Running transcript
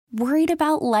Worried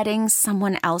about letting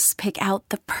someone else pick out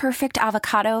the perfect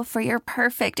avocado for your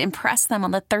perfect impress them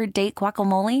on the third date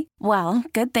guacamole? Well,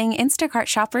 good thing Instacart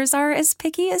shoppers are as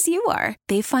picky as you are.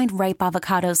 They find ripe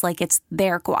avocados like it's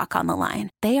their guac on the line.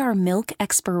 They are milk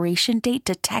expiration date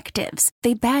detectives.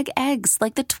 They bag eggs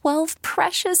like the 12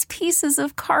 precious pieces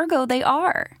of cargo they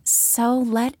are. So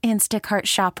let Instacart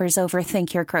shoppers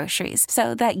overthink your groceries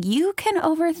so that you can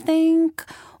overthink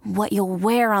what you'll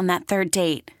wear on that third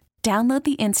date. Download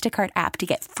the Instacart app to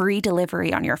get free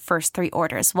delivery on your first 3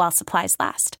 orders while supplies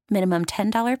last. Minimum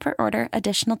 $10 per order.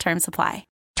 Additional terms apply.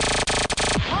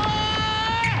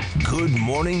 Good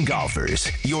morning, golfers.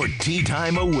 Your tee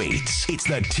time awaits. It's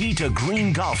the Tee to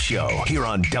Green Golf Show here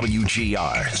on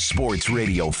WGR Sports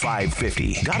Radio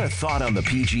 550. Got a thought on the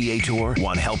PGA Tour?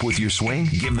 Want help with your swing?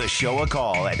 Give the show a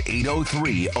call at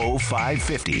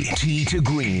 803-0550. Tee to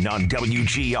Green on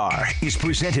WGR is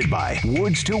presented by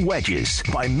Woods to Wedges,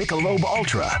 by Michelob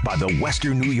Ultra, by the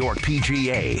Western New York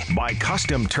PGA, by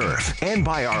Custom Turf, and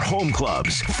by our home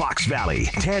clubs, Fox Valley,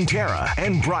 Tantera,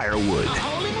 and Briarwood.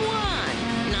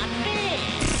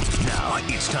 Now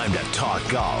it's time to talk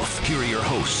golf. Here are your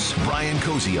hosts, Brian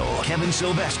Koziol, Kevin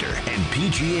Sylvester, and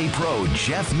PGA Pro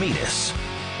Jeff Metis.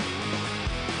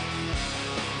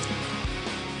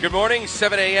 Good morning,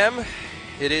 7 a.m.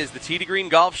 It is the Tee to Green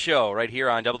Golf Show right here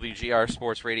on WGR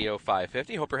Sports Radio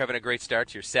 550. Hope you're having a great start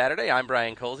to your Saturday. I'm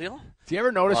Brian Koziol. Do you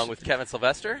ever notice? Along with Kevin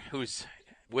Sylvester, who's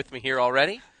with me here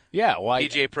already. Yeah, well,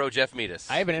 PGA Pro Jeff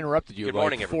Metis. I haven't interrupted you Good in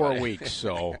morning, like 4 everybody. weeks,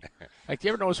 so. Like, do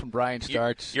you ever notice when Brian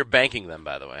starts? You're banking them,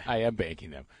 by the way. I am banking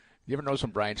them. Do you ever notice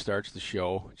when Brian starts the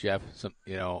show, Jeff?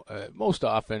 Most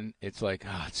often it's like,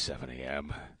 it's 7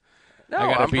 a.m. No, I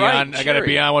gotta I'm be Brian on. I gotta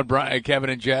be on with Kevin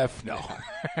and Jeff. No,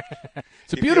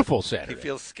 it's a beautiful Saturday. He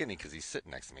feels skinny because he's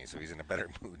sitting next to me, so he's in a better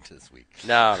mood this week.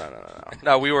 No.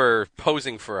 No, we were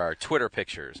posing for our Twitter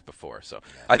pictures before, so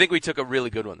I think we took a really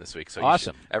good one this week. So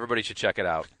awesome. Everybody should check it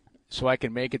out. So I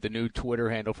can make it the new Twitter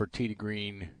handle for Tee to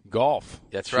Green Golf.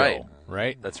 That's show, right.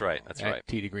 Right? That's right. At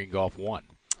Tee to Green Golf 1.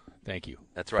 Thank you.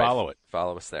 That's right. Follow it.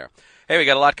 Follow us there. Hey, we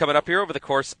got a lot coming up here over the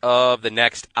course of the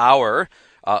next hour.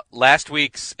 Last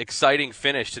week's exciting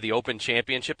finish to the Open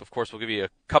Championship. Of course, we'll give you a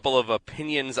couple of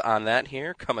opinions on that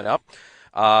here coming up.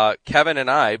 Kevin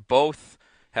and I both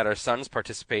had our sons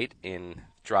participate in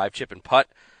drive, chip, and putt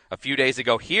a few days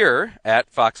ago here at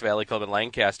Fox Valley Club in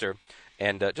Lancaster.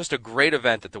 And just a great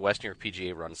event that the Western New York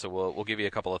PGA runs. So we'll give you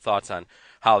a couple of thoughts on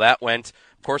how that went.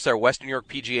 Of course, our Western New York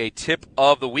PGA tip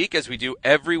of the week, as we do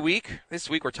every week.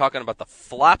 This week we're talking about the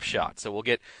flop shot. So we'll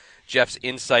get Jeff's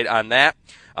insight on that.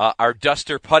 Our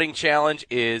Duster Putting Challenge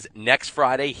is next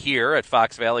Friday here at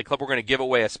Fox Valley Club. We're going to give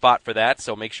away a spot for that,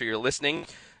 so make sure you're listening.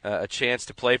 A chance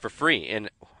to play for free in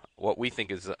what we think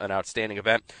is an outstanding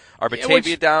event. Our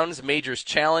Batavia Downs Majors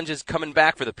Challenge is coming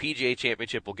back for the PGA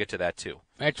Championship. We'll get to that, too.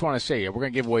 I just want to say, we're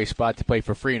going to give away a spot to play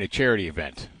for free in a charity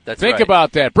event. Think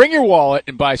about that. Bring your wallet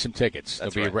and buy some tickets.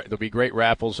 There'll be great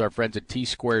raffles. Our friends at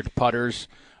T-Squared Putters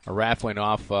are raffling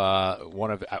off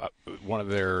one of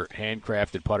their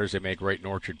handcrafted putters they make right in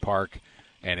Orchard Park,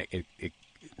 and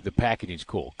the packaging's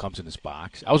cool. Comes in this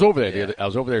box. I was over there. I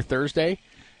was over there Thursday.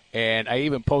 And I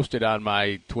even posted on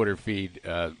my Twitter feed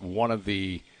one of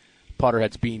the putter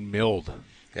heads being milled.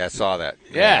 Yeah, I saw that.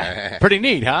 Yeah, pretty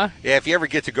neat, huh? Yeah, if you ever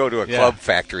get to go to a club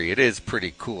factory, it is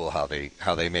pretty cool how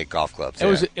they make golf clubs.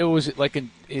 It was like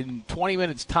in 20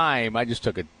 minutes time. I just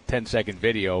took a 10-second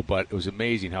video, but it was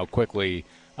amazing how quickly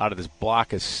out of this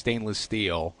block of stainless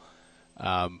steel,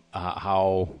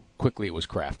 how quickly it was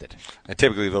crafted. And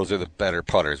typically, those are the better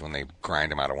putters when they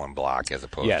grind them out of one block, as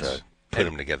opposed to put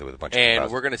them together with a bunch of And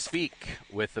composites. we're going to speak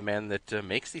with the man that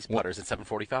makes these putters at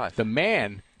 7:45. The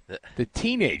man, the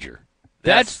teenager.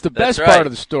 That's That's the best right. part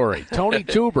of the story. Tony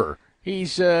Tuber.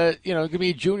 He's going to be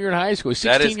a junior in high school. He's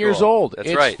 16 years cool. old. That's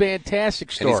it's right. a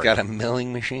fantastic story. And he's got a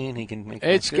milling machine. He can make.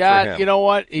 It's good got, for him. you know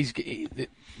what?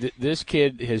 This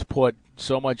kid has put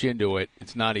so much into it.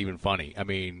 It's not even funny. I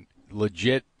mean,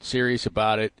 legit serious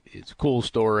about it. It's a cool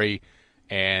story,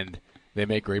 and they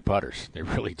make great putters. They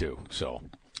really do. So,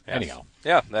 anyhow.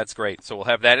 Yeah, that's great. So we'll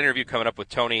have that interview coming up with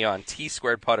Tony on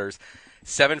T-Squared Putters.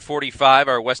 7:45,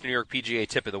 our Western New York PGA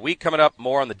Tip of the Week coming up.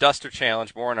 More on the Duster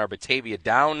Challenge, more on our Batavia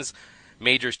Downs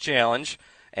Majors Challenge.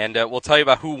 And we'll tell you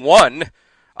about who won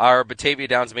our Batavia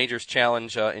Downs Majors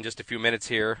Challenge in just a few minutes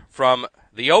here from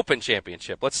the Open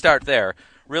Championship. Let's start there.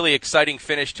 Really exciting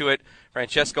finish to it.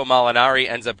 Francesco Molinari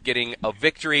ends up getting a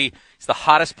victory. He's the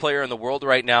hottest player in the world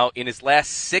right now. In his last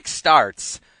 6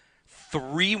 starts,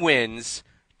 3 wins,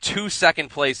 2 second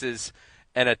places,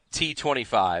 and a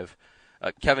T25.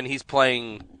 Kevin, he's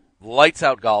playing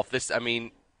lights-out golf. This, I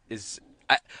mean,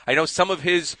 I know some of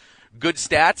his good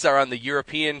stats are on the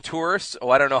European Tour. So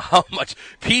I don't know how much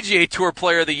PGA Tour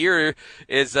Player of the Year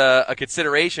is a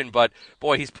consideration, but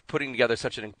boy, he's putting together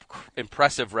such an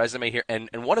impressive resume here, and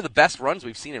one of the best runs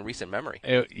we've seen in recent memory.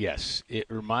 Yes, it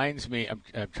reminds me. I'm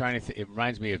trying to. It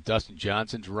reminds me of Dustin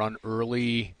Johnson's run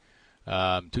early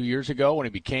 2 years ago when he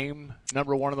became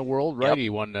number one in the world. Right, Yep. He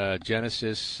won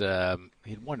Genesis.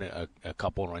 He'd won a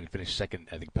couple and he finished second,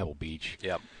 I think, Pebble Beach.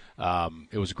 Yep.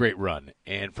 It was a great run,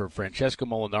 and for Francesco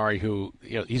Molinari, who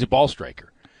he's a ball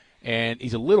striker, and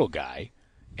he's a little guy,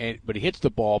 but he hits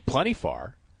the ball plenty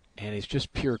far, and it's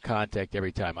just pure contact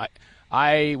every time.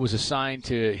 I was assigned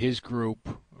to his group,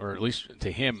 or at least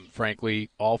to him, frankly,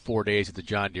 all 4 days at the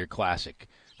John Deere Classic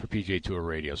for PGA Tour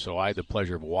Radio. So I had the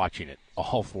pleasure of watching it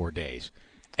all 4 days.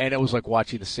 And it was like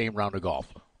watching the same round of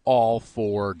golf all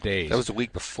 4 days. That was the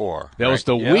week before. That was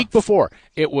the week before.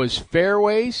 It was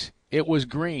fairways, it was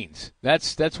greens.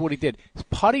 That's what he did. His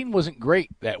putting wasn't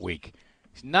great that week.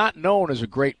 He's not known as a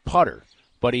great putter,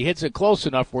 but he hits it close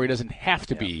enough where he doesn't have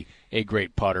to be a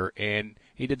great putter, and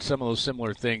he did some of those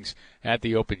similar things at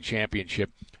the Open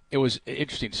Championship. It was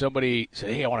interesting. Somebody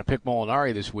said, hey, I want to pick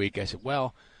Molinari this week. I said,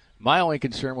 well, my only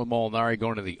concern with Molinari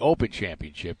going to the Open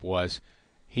Championship was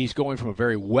he's going from a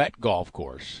very wet golf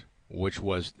course, which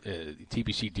was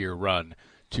TPC Deere Run,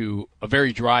 to a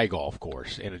very dry golf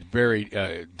course and a very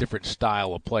different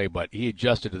style of play. But he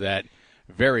adjusted to that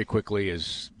very quickly,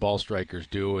 as ball strikers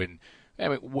do. And I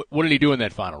mean, what did he do in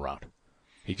that final round?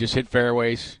 He just hit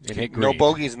fairways and hit greens. No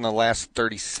bogeys in the last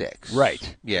 36.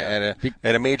 Right. Yeah,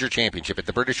 at a major championship, at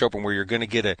the British Open, where you're going to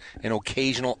get an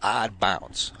occasional odd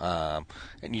bounce.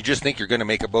 And you just think you're going to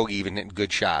make a bogey even hitting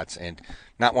good shots, and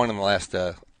not one in the last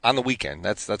on the weekend.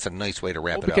 That's a nice way to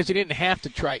wrap it up. Because he didn't have to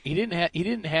try. He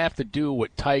didn't have to do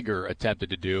what Tiger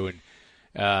attempted to do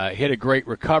and hit a great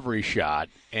recovery shot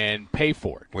and pay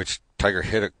for it. Which Tiger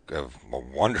hit a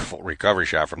wonderful recovery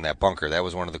shot from that bunker. That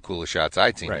was one of the coolest shots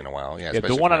I'd seen in a while. Yeah,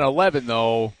 the one on 11,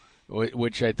 though,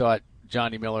 which I thought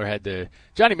Johnny Miller had to.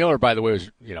 Johnny Miller, by the way,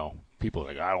 was, people are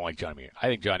like, I don't like Johnny Miller. I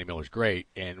think Johnny Miller's great.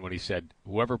 And when he said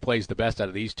whoever plays the best out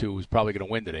of these two is probably going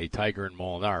to win today, Tiger and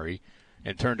Molinari,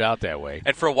 and turned out that way.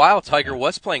 And for a while, Tiger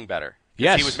was playing better.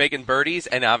 Yes. He was making birdies,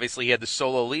 and obviously he had the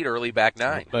solo lead early back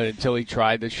nine. But until he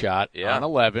tried the shot on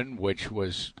 11, which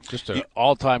was just an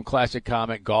all-time classic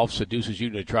comment. Golf seduces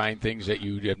you to trying things that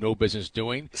you have no business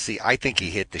doing. See, I think he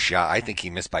hit the shot. I think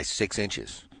he missed by 6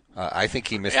 inches. I think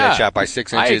he missed that shot by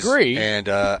 6 inches. I agree.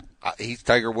 And he's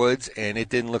Tiger Woods, and it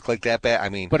didn't look like that bad. I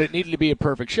mean, but it needed to be a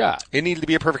perfect shot. It needed to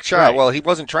be a perfect shot. Right. Well, he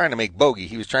wasn't trying to make bogey.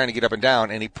 He was trying to get up and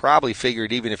down, and he probably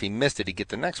figured even if he missed it, he'd get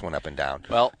the next one up and down.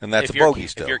 Well, and that's a bogey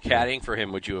still. If you're caddying for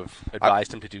him, would you have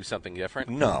advised him to do something different?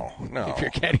 No. If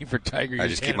you're caddying for Tiger, I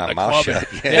just keep my mouth shut.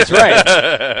 Yeah. That's right.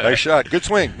 Nice shot. Good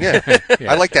swing. Yeah.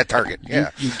 I like that target.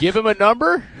 Yeah. You give him a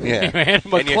number? Yeah. You hand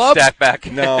him a and club? You stack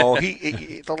back. No,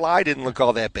 the lie didn't look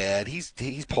all that bad. He's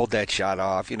pulled that shot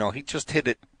off. He just hit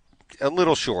it a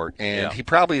little short, and he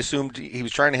probably assumed he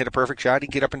was trying to hit a perfect shot. He'd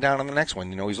get up and down on the next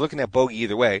one. He's looking at bogey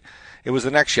either way. It was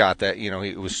the next shot that,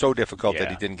 it was so difficult that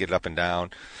he didn't get it up and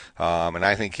down. And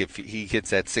I think if he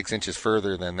hits that 6 inches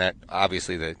further than that,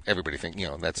 obviously that everybody thinks,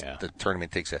 the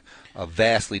tournament takes a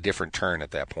vastly different turn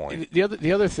at that point.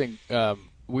 The other thing,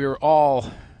 we were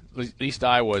all, at least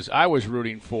I was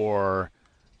rooting for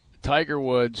Tiger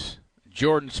Woods,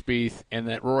 Jordan Spieth, and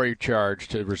that Rory charge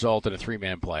to result in a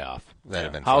 3-man playoff. That'd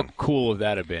have been How fun. cool would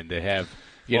that have been to have,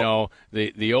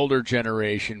 the older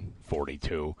generation,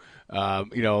 42,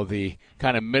 the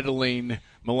kind of middling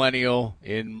millennial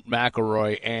in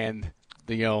McIlroy and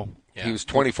the, He was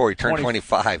 24. He turned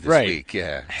 25 this week.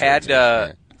 Yeah. Had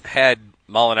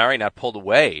Molinari not pulled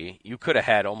away, you could have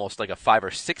had almost like a 5 or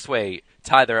 6-way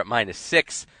tie there at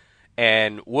 -6.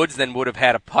 And Woods then would have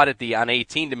had a putt on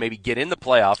 18 to maybe get in the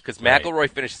playoff because McIlroy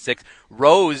finished 6.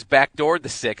 Rose backdoored the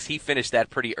 6. He finished that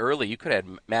pretty early. You could have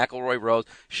had McIlroy, Rose,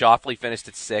 Schauffele finished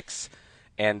at 6.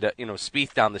 And,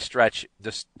 Spieth down the stretch,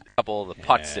 just a couple of the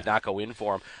putts did not go in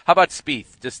for him. How about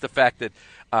Spieth? Just the fact that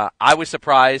I was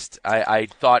surprised. I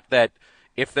thought that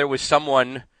if there was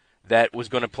someone that was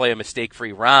going to play a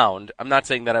mistake-free round. I'm not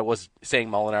saying that I was saying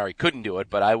Molinari couldn't do it,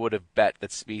 but I would have bet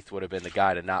that Spieth would have been the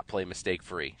guy to not play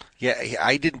mistake-free. Yeah,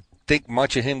 I didn't think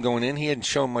much of him going in. He hadn't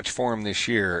shown much for him this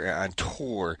year on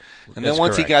tour. And then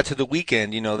once he got to the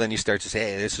weekend, then you start to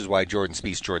say, hey, this is why Jordan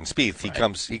Spieth.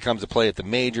 Right. He comes to play at the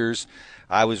majors.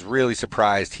 I was really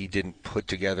surprised he didn't put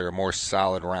together a more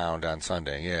solid round on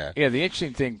Sunday. Yeah. Yeah, the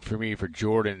interesting thing for me for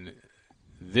Jordan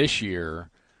this year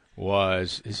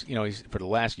was he's for the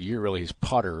last year really his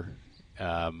putter.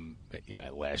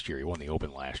 Last year he won the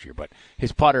Open last year, but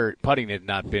his putting had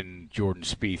not been Jordan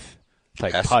Spieth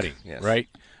type putting, right?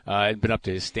 and been up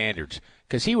to his standards.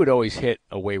 Because he would always hit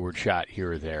a wayward shot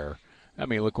here or there. I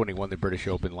mean, look when he won the British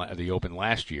Open, the Open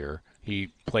last year. He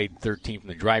played 13 from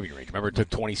the driving range. Remember, it took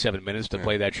 27 minutes to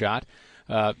play that shot?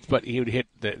 But he would hit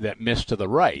that miss to the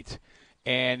right.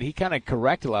 And he kind of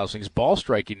corrected a lot of things. Ball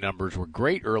striking numbers were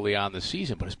great early on in the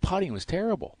season, but his putting was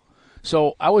terrible.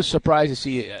 So I was surprised to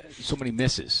see so many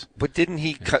misses. But didn't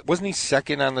he? Wasn't he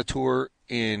second on the tour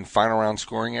in final round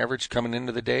scoring average coming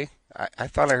into the day? I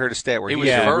thought I heard a stat where he was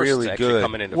first really good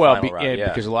coming into final round.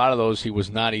 Because a lot of those he was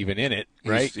not even in it,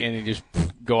 right? And he just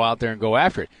go out there and go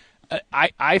after it.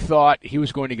 I thought he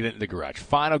was going to get into the garage.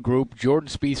 Final group, Jordan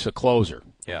Spieth's a closer.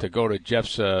 Yeah. To go to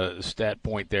Jeff's stat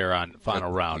point there on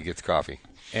final round. He gets coffee.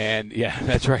 And, yeah,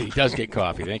 that's right. He does get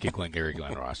coffee. Thank you, Gary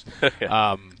Glenn Ross.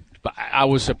 But I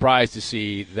was surprised to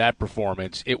see that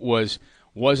performance. It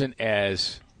wasn't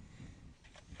as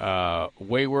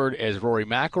wayward as Rory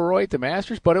McIlroy at the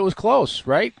Masters, but it was close,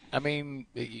 right? I mean,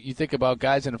 you think about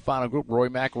guys in the final group, Rory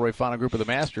McIlroy final group of the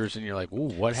Masters, and you're like, ooh,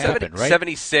 what happened, right?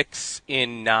 76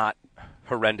 in not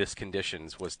horrendous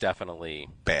conditions was definitely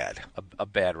bad. A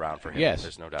bad round for him. Yes.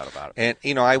 There's no doubt about it.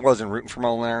 And, I wasn't rooting for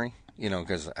Molinari,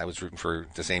 because I was rooting for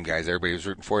the same guys everybody was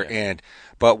rooting for. Yeah.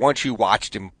 But once you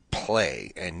watched him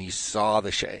play and you saw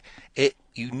the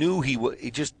you knew he would.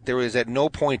 There was at no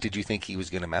point did you think he was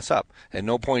going to mess up. At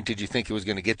no point did you think it was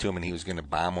going to get to him and he was going to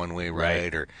bomb one way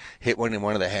right or hit one in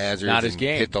one of the hazards. Not his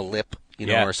game. Hit the lip,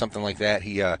 or something like that.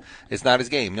 It's not his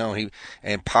game. No,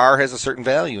 and par has a certain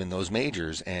value in those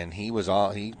majors, and he was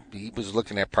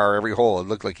looking at par every hole. It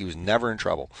looked like he was never in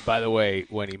trouble. By the way,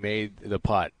 when he made the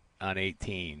putt on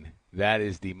 18, that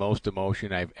is the most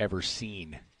emotion I've ever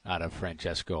seen out of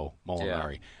Francesco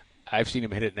Molinari. Yeah. I've seen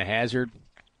him hit it in the hazard.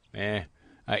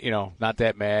 Not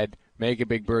that mad. Make a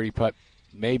big birdie putt,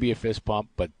 maybe a fist pump,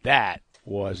 but that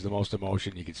was the most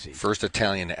emotion you could see. First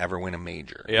Italian to ever win a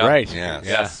major. Yeah. Right.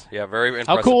 Yes. Yeah, very impressive.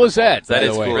 How cool is that? That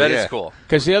is cool. That is cool.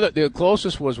 Because the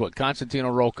closest was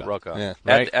Constantino Rocca. Yeah.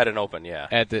 Right? At an Open, yeah.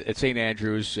 At St.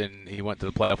 Andrews, and he went to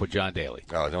the playoff with John Daly.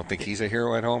 Oh, I don't think he's a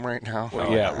hero at home right now.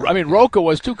 Well, yeah. I mean, Rocca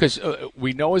was too, because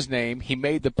we know his name. He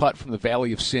made the putt from the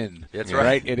Valley of Sin. That's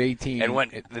right. At 18.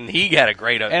 And he got a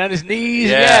great... And on his knees,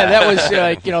 that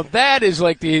was that is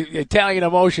like the Italian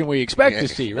emotion we expect to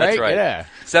see, right? That's right. Yeah.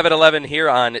 7-11 here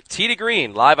on Tee to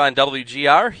Green, live on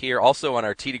WGR, here also on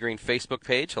our Tee to Green Facebook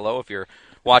page. Hello, if you're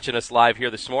watching us live here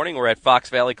this morning. We're at Fox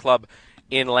Valley Club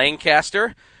in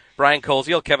Lancaster. Brian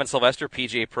Koziel, Kevin Sylvester,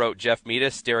 PGA Pro Jeff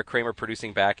Meadis, Derek Kramer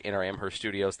producing back in our Amherst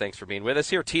studios. Thanks for being with us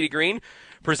here. Tee to Green,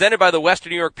 presented by the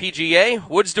Western New York PGA,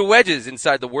 Woods to Wedges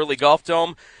inside the Worley Golf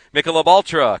Dome, Michelob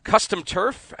Ultra, Custom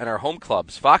Turf, and our home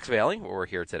clubs, Fox Valley, where we're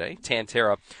here today,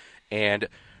 Tantera, and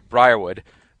Briarwood.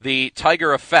 The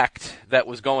Tiger effect that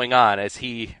was going on as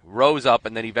he rose up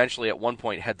and then eventually at one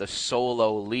point had the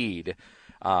solo lead.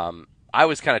 I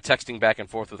was kind of texting back and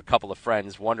forth with a couple of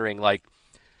friends wondering, like,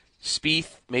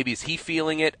 Spieth, maybe is he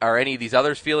feeling it? Are any of these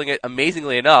others feeling it?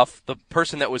 Amazingly enough, the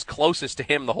person that was closest to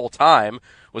him the whole time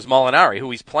was Molinari,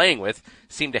 who he's playing with,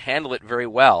 seemed to handle it very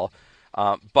well.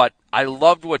 But I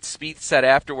loved what Spieth said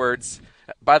afterwards.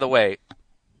 By the way,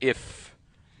 if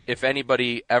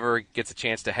anybody ever gets a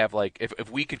chance to have, like, if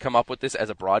we could come up with this as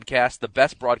a broadcast, the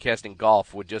best broadcast in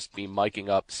golf would just be miking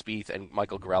up Spieth and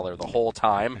Michael Greller the whole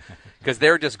time, because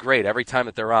they're just great every time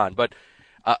that they're on. But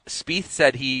Spieth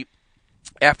said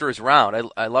after his round,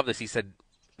 I love this, he said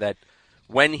that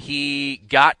when he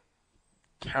got,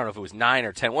 I don't know if it was 9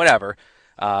 or 10, whatever,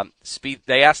 Spieth,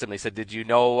 they asked him, they said, did you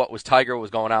know what was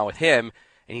going on with him?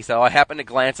 And he said, I happened to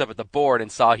glance up at the board and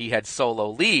saw he had solo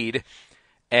lead,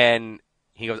 and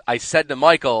he goes, I said to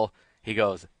Michael, he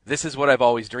goes, this is what I've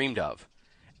always dreamed of.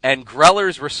 And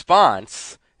Greller's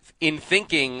response, in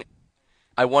thinking,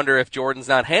 I wonder if Jordan's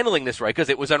not handling this right, because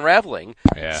it was unraveling,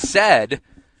 said,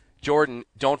 Jordan,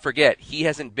 don't forget, he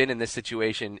hasn't been in this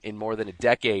situation in more than a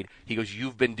decade. He goes,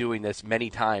 you've been doing this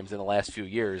many times in the last few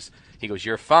years. He goes,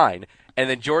 you're fine. And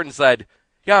then Jordan said,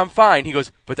 yeah, I'm fine. He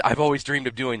goes, but I've always dreamed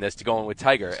of doing this, to go in with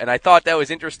Tiger. And I thought that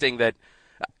was interesting that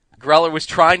Greller was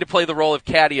trying to play the role of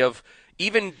caddy, of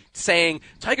even saying,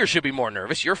 Tiger should be more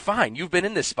nervous. You're fine. You've been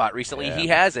in this spot recently. Yeah. He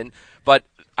hasn't. But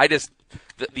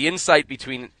the insight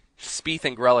between Spieth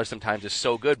and Greller sometimes is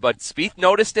so good. But Spieth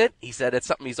noticed it. He said it's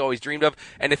something he's always dreamed of.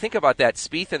 And to think about that,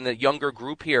 Spieth and the younger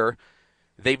group here,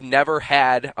 they've never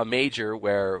had a major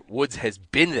where Woods has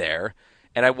been there.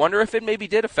 And I wonder if it maybe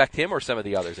did affect him or some of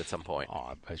the others at some point.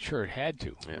 Oh, I'm sure it had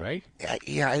to, right?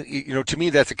 Yeah, to me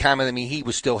that's a comment. I mean, he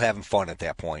was still having fun at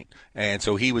that point, and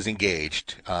so he was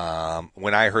engaged.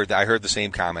 When I heard the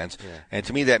same comments, and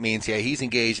to me that means he's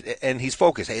engaged and he's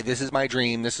focused. Hey, this is my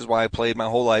dream. This is why I played my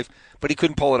whole life, but he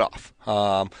couldn't pull it off.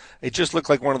 It just looked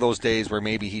like one of those days where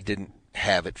maybe he didn't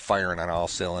have it firing on all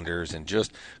cylinders and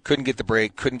just couldn't get the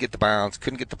break, couldn't get the bounce,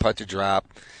 couldn't get the putt to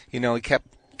drop. He kept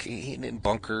hitting in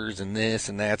bunkers and this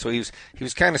and that, so he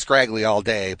was kind of scraggly all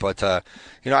day. But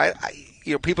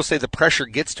people say the pressure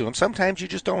gets to him. Sometimes you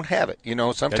just don't have it.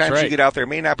 Sometimes you get out there, it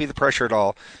may not be the pressure at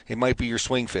all. It might be your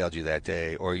swing failed you that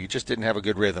day, or you just didn't have a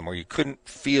good rhythm, or you couldn't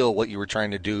feel what you were trying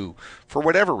to do for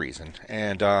whatever reason.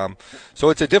 And so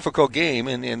it's a difficult game,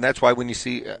 and that's why when you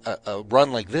see a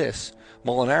run like this,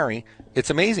 Molinari, it's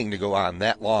amazing to go on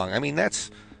that long. I mean,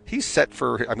 he's set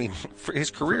for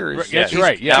his career. That's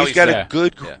right. Yeah, he's had a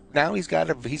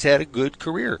good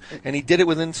career, and he did it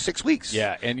within 6 weeks.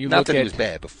 Yeah, and you not look that at, he was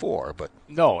bad before, but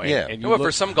no.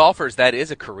 For some golfers, that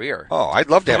is a career. Oh, I'd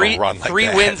love to have a run like three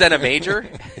that. wins and a major.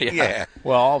 Yeah.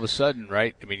 Well, all of a sudden,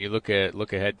 right? I mean, you look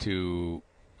ahead to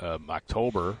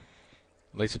October,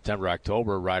 late September,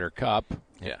 October, Ryder Cup.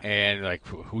 Yeah. And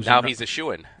who's now he's a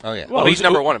shoo-in. Oh yeah. Well, he's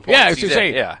number one in points. Yeah, I was going to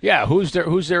say. Yeah. Who's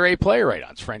their A player right now?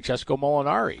 It's Francesco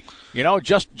Molinari.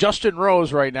 Justin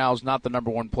Rose right now is not the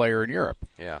number one player in Europe.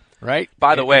 Yeah. Right.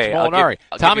 By the way, Molinari.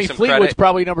 Tommy Fleetwood's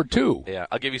probably number 2. Yeah,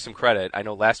 I'll give you some credit. I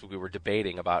know last week we were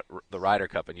debating about the Ryder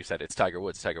Cup, and you said it's Tiger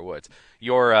Woods. Tiger Woods.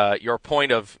 Your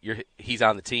point of he's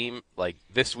on the team. Like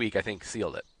this week, I think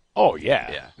sealed it. Oh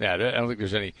yeah. I don't think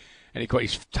there's any. And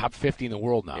he's top 50 in the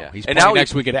world now. Yeah. He's and playing now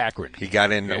next week at Akron. He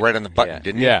got in right on the button,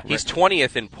 didn't he? Yeah. He's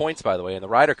 20th in points, by the way, in the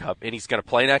Ryder Cup, and he's going to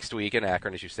play next week in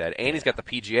Akron, as you said, and he's got the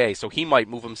PGA, so he might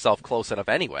move himself close enough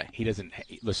anyway. He doesn't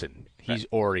 – listen, he's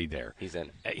already there. He's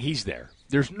in. He's there.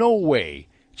 There's no way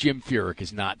Jim Furyk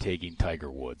is not taking Tiger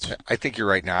Woods. I think you're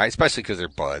right now, especially because they're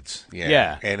buds.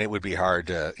 Yeah. And it would be hard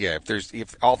to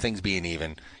if all things being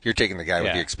even, you're taking the guy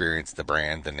with the experience, the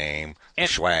brand, the name, the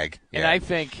swag. And I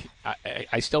think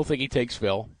I still think he takes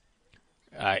Phil.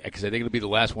 Because I think it'll be the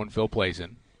last one Phil plays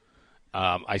in.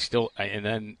 I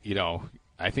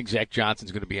think Zach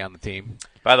Johnson's going to be on the team.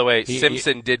 By the way,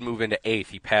 Simpson did move into 8th.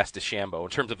 He passed DeChambeau in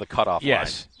terms of the cutoff line.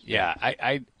 Yes, yeah.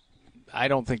 I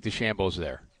don't think DeChambeau's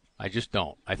there. I just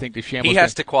don't. I think DeChambeau.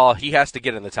 He has to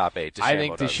get in the top 8. I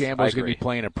think DeChambeau's going to be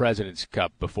playing a President's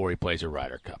Cup before he plays a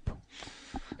Ryder Cup.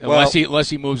 Unless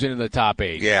he moves into the top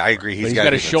 8. Yeah, I agree. He's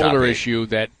got a shoulder issue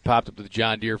that popped up to the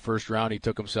John Deere first round. He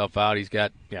took himself out. He's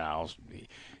got, of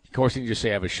course, he didn't just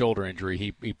say I have a shoulder injury.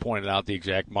 He pointed out the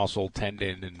exact muscle,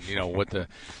 tendon, and what the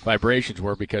vibrations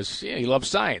were because he loves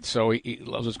science. So he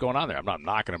loves what's going on there. I'm not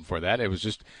knocking him for that. It was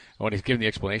just when he's giving the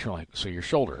explanation, I'm like, so your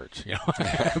shoulder hurts,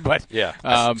 But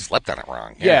I slept on it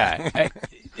wrong. Yeah,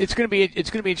 it's going to be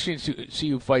interesting to see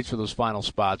who fights for those final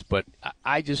spots. But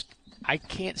I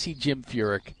can't see Jim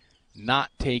Furyk not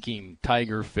taking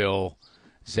Tiger, Phil,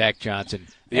 Zach Johnson,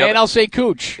 I'll say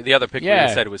Cooch. The other pick we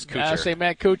said was Kuchar. I'll say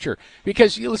Matt Kuchar.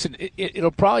 Because, listen,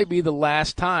 it'll probably be the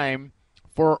last time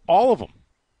for all of them.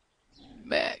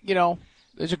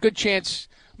 There's a good chance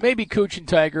maybe Cooch and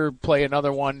Tiger play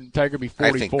another one. Tiger be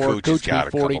 44, I think Cooch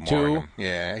be 42.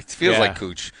 Yeah, it feels like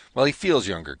Cooch. Well, he feels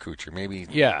younger, Kuchar. Maybe.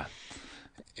 Yeah.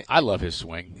 I love his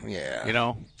swing.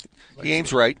 Yeah. He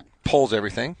aims right. Pulls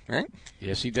everything, right?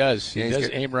 Yes, he does. He does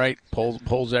aim right,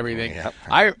 pulls everything. Yep.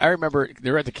 I remember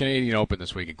they were at the Canadian Open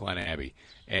this week at Glen Abbey,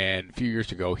 and a few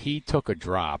years ago he took a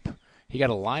drop. He got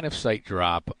a line of sight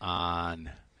drop on.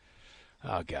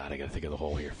 Oh God, I got to think of the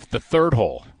hole here. The third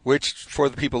hole. Which, for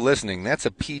the people listening, that's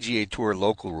a PGA Tour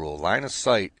local rule. Line of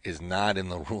sight is not in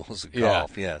the rules of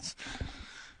golf. Yes.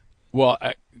 Well,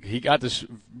 he got this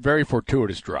very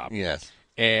fortuitous drop. Yes.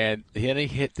 And then he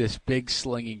hit this big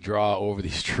slinging draw over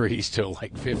these trees to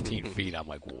like 15 feet. I'm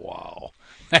like, wow.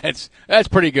 That's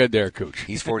pretty good there, Cooch.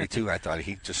 He's 42. I thought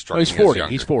he just struck me as younger.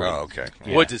 He's 40. Oh, okay.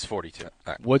 Yeah. Woods is 42.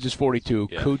 Woods is 42.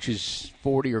 Yeah. Cooch is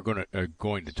 40 or going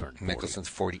to turn 40. Mickelson's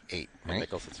 48, right?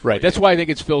 Mickelson's 48. Right. That's why I think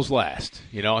it's Phil's last.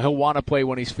 He'll want to play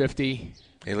when he's 50.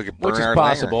 Hey, look at which Bernhard is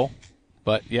possible. Langer.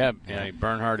 But,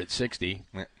 Bernhard at 60.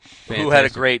 Yeah. Who had a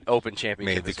great Open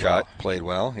championship Made the cut, played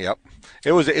well, yep.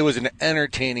 It was an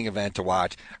entertaining event to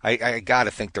watch. I got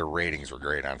to think their ratings were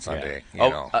great on Sunday. Do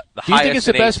you think it's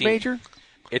the best major?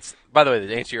 It's, by the way,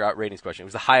 to answer your ratings question, it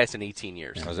was the highest in 18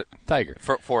 years. Was it? Tiger.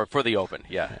 For the Open,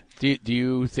 yeah. Do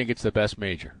you think it's the best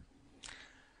major?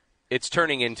 It's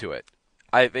turning into it.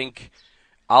 I think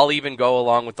I'll even go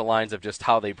along with the lines of just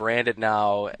how they brand it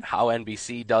now, how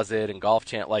NBC does it, and Golf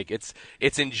Channel. Like it's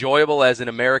enjoyable as an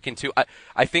American too.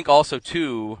 I think also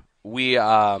too we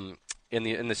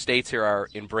in the States here are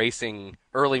embracing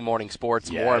early morning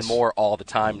sports Yes. more and more all the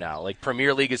time now. Like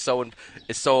Premier League is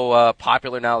so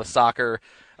popular now, the soccer,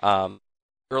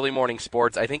 early morning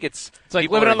sports. I think it's like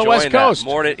people living are on the West enjoying that Coast.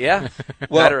 more,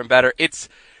 better and better. It's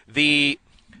the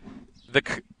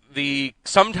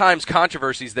sometimes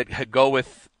controversies that go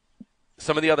with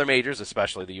some of the other majors,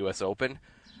 especially the U.S. Open,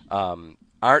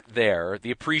 aren't there.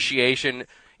 The appreciation,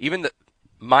 even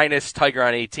minus Tiger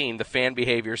on 18, the fan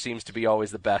behavior seems to be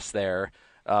always the best there.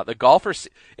 The golfers,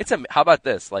 how about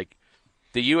this? Like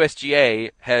the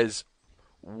USGA has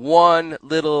one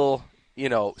little,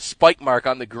 spike mark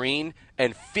on the green,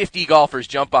 and 50 golfers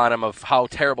jump on them of how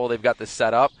terrible they've got this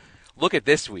set up. Look at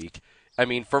this week. I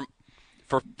mean, for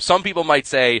some people might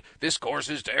say, this course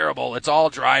is terrible. It's all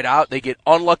dried out. They get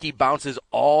unlucky bounces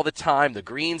all the time. The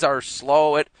greens are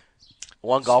slow.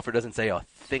 One golfer doesn't say a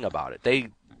thing about it. They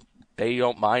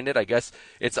don't mind it. I guess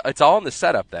it's all in the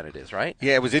setup then it is, right?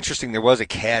 Yeah, it was interesting. There was a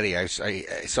caddy. I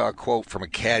saw a quote from a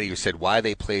caddy who said why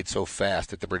they played so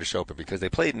fast at the British Open, because they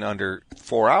played in under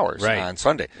 4 hours on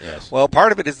Sunday. Yes. Well,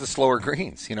 part of it is the slower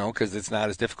greens, because it's not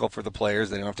as difficult for the players.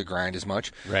 They don't have to grind as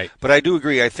much. Right. But I do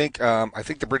agree. I think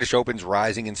the British Open's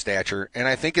rising in stature, and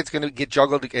I think it's going to get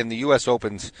juggled. And the U.S.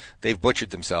 Opens, they've butchered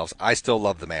themselves. I still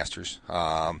love the Masters.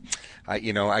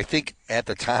 I think at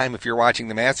the time, if you're watching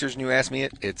the Masters and you ask me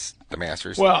it's the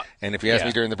Masters. Well, and if you ask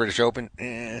me during the British Open,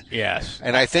 yes.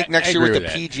 And I think next year with the that.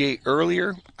 PGA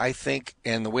earlier,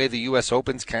 and the way the U.S.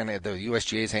 Open's the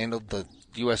USGA's handled the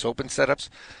U.S. Open setups,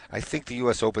 I think the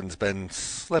U.S. Open's been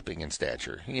slipping in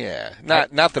stature. Yeah.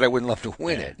 Not that I wouldn't love to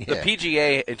win it. Yeah. The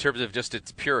PGA, in terms of just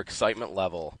its pure excitement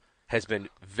level, has been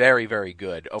very, very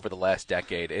good over the last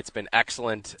decade. It's been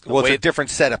excellent. It's a different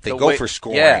setup. They go for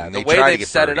scoring. Yeah, the way they've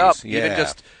set it up, yeah. even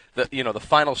just the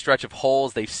final stretch of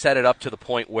holes, they've set it up to the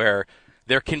point where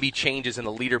there can be changes in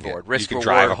the leaderboard, risk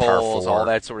reward holes, all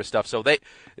that sort of stuff. So the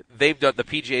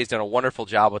PGA's done a wonderful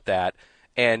job with that.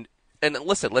 And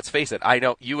listen, let's face it. I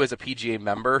know you as a PGA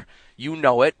member, you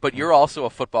know it, but you're also a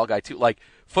football guy too. Like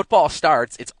football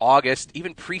starts, it's August,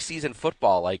 even preseason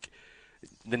football, like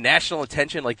the national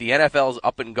attention, like the NFL's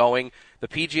up and going, the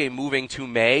PGA moving to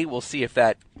May. We'll see if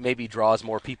that maybe draws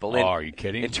more people in. Oh, are you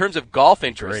kidding? In terms of golf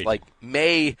interest, like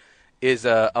May is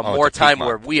a more time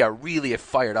where we are really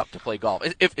fired up to play golf,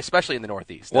 especially in the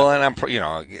Northeast. Well, and I'm,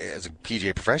 as a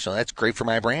PGA professional, that's great for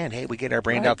my brand. Hey, we get our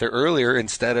brand out there earlier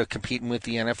instead of competing with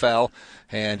the NFL.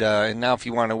 And now if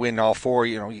you want to win all four,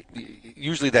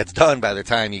 usually that's done by the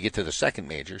time you get to the second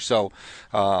major. So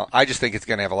I just think it's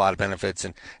going to have a lot of benefits.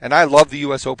 And I love the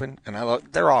U.S. Open, and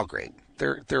they're all great.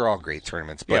 They're all great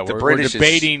tournaments. But the British we're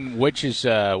debating which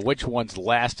one's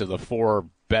last of the four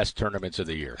best tournaments of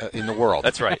the year in the world.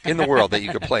 That's right, in the world that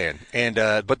you could play in. And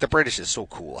but the British is so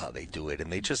cool how they do it,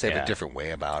 and they just have a different way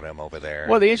about them over there.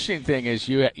 Well, the interesting thing is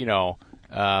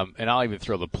and I'll even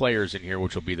throw the Players in here,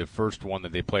 which will be the first one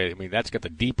that they play. I mean, that's got the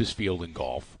deepest field in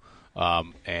golf.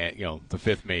 And the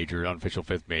fifth major, unofficial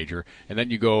fifth major, and then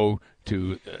you go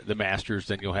to the Masters,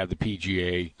 then you'll have the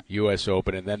PGA, U.S.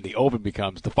 Open, and then the Open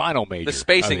becomes the final major. The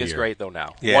spacing is great though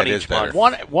now. Yeah, one it each is better.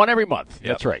 month. One every month. Yep.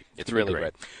 That's right. It's really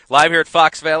great. Live here at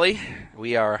Fox Valley,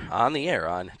 we are on the air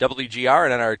on WGR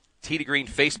and on our Tee to Green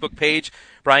Facebook page.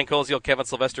 Brian Koziel, Kevin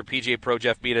Sylvester, PGA Pro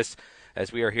Jeff Beatus,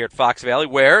 as we are here at Fox Valley,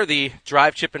 where the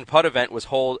Drive, Chip, and Putt event was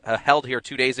held here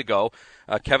 2 days ago.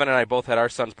 Kevin and I both had our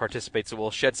sons participate, so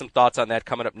we'll shed some thoughts on that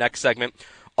coming up next segment.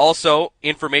 Also,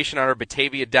 information on our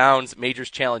Batavia Downs Majors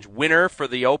Challenge winner for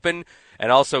the Open,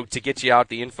 and also to get you out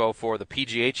the info for the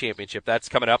PGA Championship. That's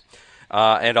coming up.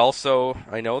 And also,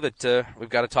 I know that we've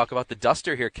got to talk about the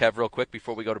Duster here, Kev, real quick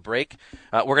before we go to break.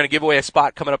 We're going to give away a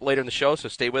spot coming up later in the show, so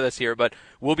stay with us here. But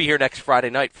we'll be here next Friday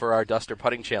night for our Duster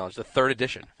Putting Challenge, the third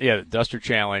edition. Yeah, the Duster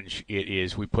Challenge,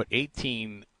 we put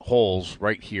 18 holes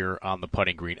right here on the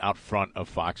putting green out front of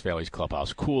Fox Valley's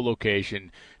clubhouse. Cool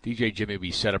location. DJ Jimmy will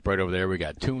be set up right over there. We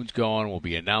got tunes going. We'll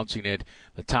be announcing it.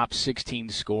 The top 16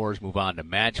 scores move on to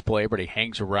match play. Everybody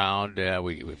hangs around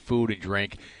with food and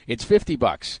drink. It's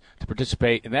 $50 to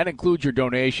participate, and that includes your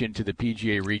donation to the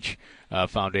PGA Reach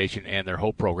Foundation and their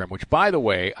Hope program, which, by the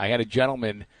way, I had a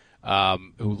gentleman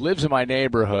who lives in my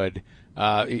neighborhood.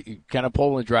 He kind of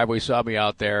pulled in the driveway, saw me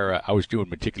out there. I was doing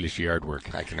meticulous yard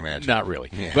work. I can imagine. Not really.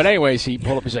 Yeah. But anyways, he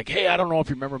pulled up. He's like, hey, I don't know if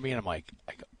you remember me. And I'm like,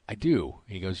 I do.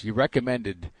 He goes, you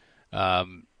recommended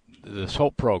this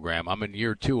Hope program. I'm in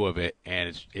year 2 of it,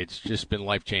 and it's just been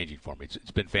life-changing for me.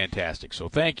 It's been fantastic. So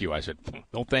thank you. I said,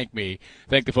 don't thank me.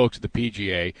 Thank the folks at the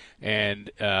PGA.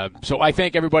 And so I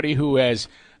thank everybody who has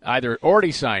either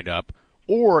already signed up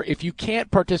Or if you can't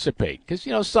participate,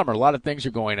 because, summer, a lot of things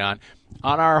are going on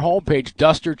our homepage,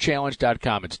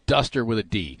 dusterchallenge.com. It's Duster with a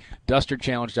D.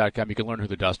 Dusterchallenge.com. You can learn who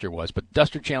the Duster was. But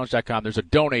dusterchallenge.com, there's a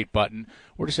donate button.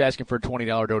 We're just asking for a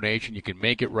 $20 donation. You can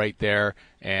make it right there,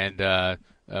 and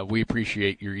we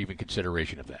appreciate your even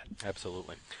consideration of that.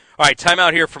 Absolutely. All right,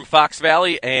 timeout here from Fox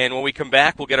Valley, and when we come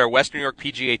back, we'll get our Western New York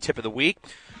PGA Tip of the Week.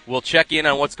 We'll check in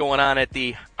on what's going on at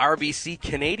the RBC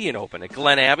Canadian Open at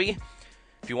Glen Abbey.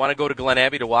 If you want to go to Glen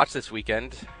Abbey to watch this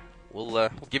weekend, we'll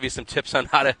give you some tips on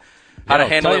how to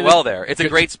handle it well there. It's a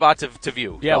great spot to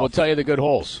view. Yeah, we'll tell you the good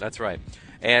holes. That's right.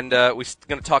 And we're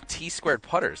going to talk T-squared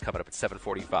putters coming up at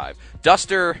 7:45.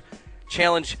 Duster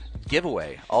Challenge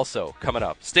giveaway also coming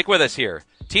up. Stick with us here.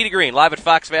 Tee to Green, live at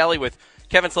Fox Valley with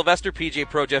Kevin Sylvester, PGA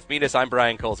Pro Jeff Metis. I'm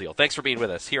Brian Koziel. Thanks for being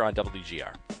with us here on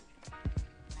WGR.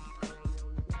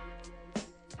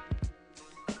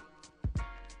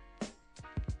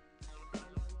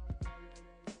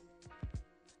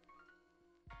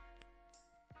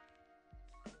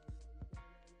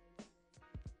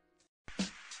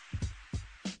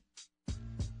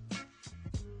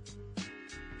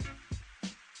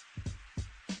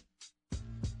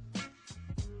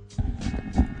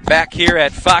 Back here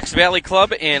at Fox Valley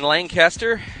Club in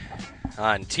Lancaster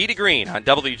on Tee to Green on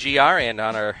WGR and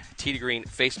on our Tee to Green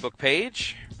Facebook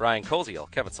page. Brian Koziel,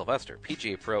 Kevin Sylvester,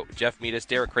 PGA Pro Jeff Metis,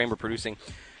 Derek Kramer producing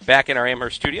back in our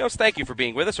Amherst studios. Thank you for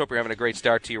being with us. Hope you're having a great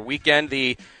start to your weekend.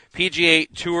 The PGA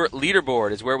Tour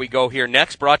leaderboard is where we go here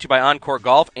next, brought to you by Encore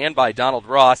Golf and by Donald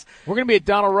Ross. We're going to be at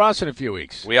Donald Ross in a few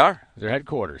weeks. We are. Their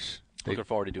headquarters. Looking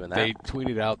forward to doing that. They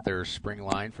tweeted out their spring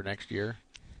line for next year.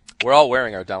 We're all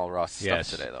wearing our Donald Ross stuff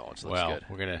today, though, which looks good.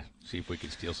 We're going to see if we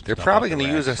can steal some They're stuff. They're probably going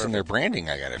to use us in their branding,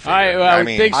 I got to figure. I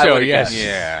mean, think so, yes.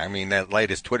 Yeah, I mean, that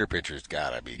latest Twitter picture's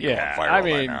got to be going viral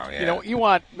by now. Yeah. You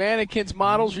want mannequins,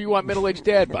 models, or you want middle-aged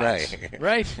dad bods?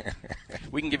 Right?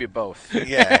 We can give you both.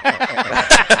 Yeah.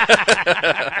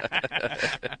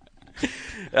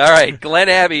 All right, Glen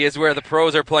Abbey is where the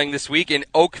pros are playing this week in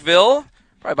Oakville.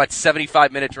 Probably about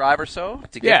 75-minute drive or so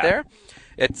to get there.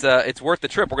 It's worth the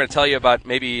trip. We're going to tell you about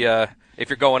maybe if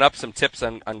you're going up, some tips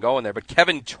on going there. But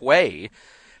Kevin Tway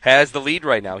has the lead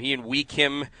right now. He and Wee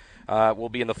Kim will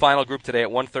be in the final group today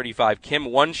at 135. Kim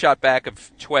one shot back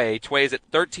of Tway. Tway is at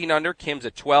 13 under. Kim's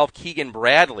at 12. Keegan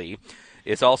Bradley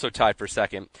is also tied for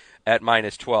second at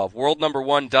minus 12. World number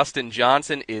one, Dustin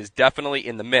Johnson, is definitely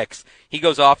in the mix. He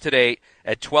goes off today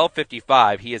at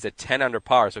 12:55. He is at 10 under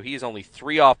par, so he is only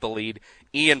 3 off the lead.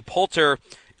 Ian Poulter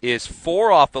is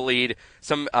 4 off the lead.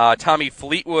 Tommy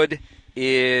Fleetwood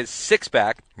is 6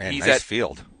 back. Man, he's nice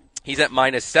field. He's at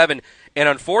minus 7. And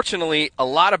unfortunately, a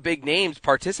lot of big names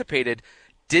participated,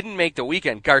 didn't make the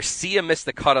weekend. Garcia missed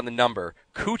the cut on the number.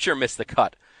 Kuchar missed the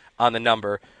cut on the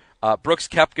number. Brooks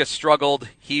Koepka struggled.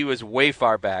 He was way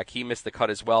far back. He missed the cut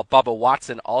as well. Bubba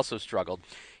Watson also struggled.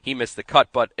 He missed the cut,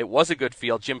 but it was a good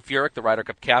field. Jim Furyk, the Ryder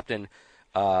Cup captain,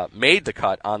 made the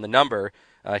cut on the number.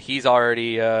 He's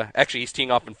already he's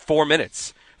teeing off in 4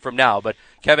 minutes from now. But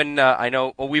Kevin, I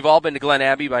know we've all been to Glen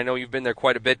Abbey, but I know you've been there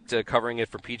quite a bit, covering it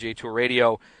for PGA Tour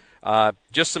Radio.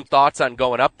 Just some thoughts on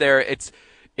going up there.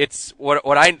 It's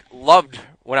what I loved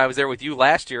when I was there with you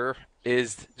last year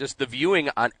is just the viewing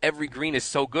on every green is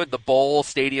so good. The bowl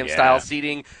stadium style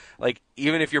seating, like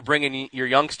even if you're bringing your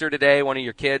youngster today, one of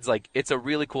your kids, like it's a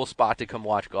really cool spot to come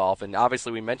watch golf. And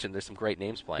obviously, we mentioned there's some great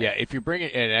names playing. Yeah, if you're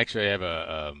bringing, and actually, I have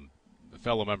a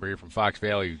fellow member here from Fox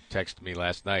Valley who texted me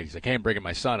last night. He's like, "Hey, I'm bringing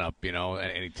my son up,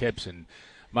 any tips?" And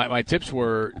my tips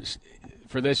were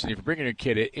for this. And if you're bringing your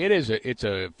kid, it's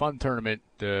a fun tournament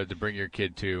to bring your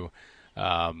kid to.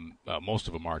 Most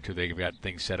of them are too. They've got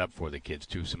things set up for the kids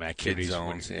too. Some activities, kid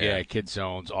zones, kid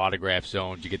zones, autograph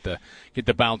zones. You get the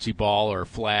bouncy ball or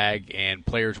flag, and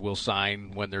players will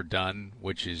sign when they're done,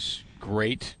 which is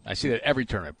great. I see that every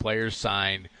tournament. Players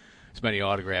sign as many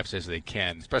autographs as they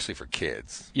can, especially for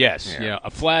kids. Yes, a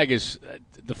flag is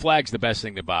the flag's the best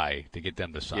thing to buy to get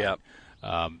them to sign. Yep.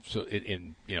 So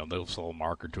they'll sell a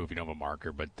marker too if you don't have a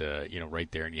marker, but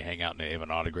right there, and you hang out and they have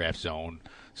an autograph zone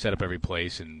set up every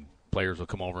place, and players will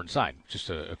come over and sign. Just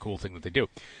a cool thing that they do.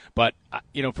 But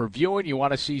for viewing, you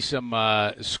want to see some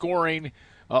scoring.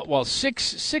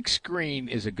 Six green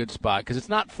is a good spot because it's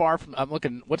not far from. I'm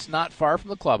looking. What's not far from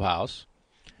the clubhouse.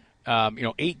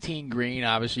 18 green,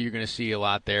 obviously you're going to see a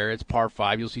lot there. It's par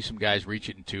 5. You'll see some guys reach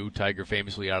it in 2. Tiger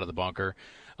famously out of the bunker.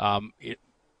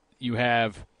 You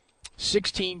have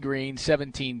 16 green,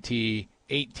 17 tee,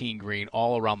 18 green,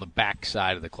 all around the back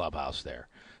side of the clubhouse there.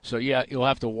 So, yeah, you'll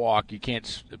have to walk. You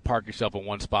can't park yourself in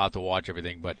one spot to watch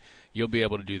everything, but you'll be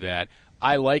able to do that.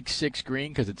 I like 6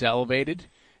 green because it's elevated.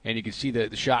 and you can see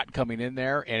the shot coming in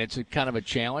there, and it's a kind of a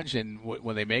challenge. And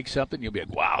when they make something, you'll be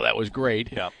like, wow, that was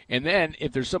great. Yep. And then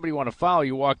if there's somebody you want to follow,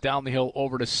 you walk down the hill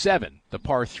over to 7, the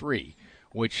par 3,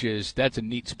 that's a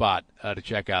neat spot to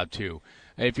check out too.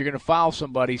 If you're going to follow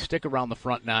somebody, stick around the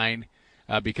front 9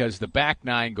 because the back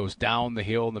 9 goes down the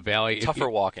hill in the valley. Tougher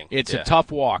walking. It's a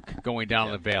tough walk going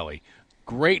down the valley.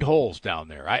 Great holes down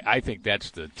there. I think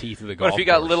that's the teeth of the golf But if you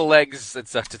got course. little legs,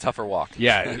 it's a tougher walk.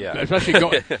 Yeah.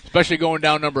 Especially going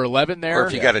down number 11 there. Or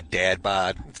if you got a dad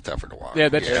bod, it's tougher to walk. Yeah,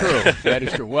 that's true. That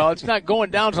is true. Well, it's not going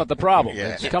down's not the problem. Yeah.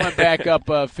 It's coming back up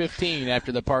 15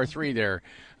 after the par 3 there,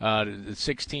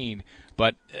 16.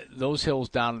 But those hills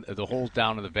down, the holes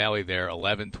down in the valley there,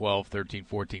 11, 12, 13,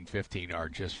 14, 15, are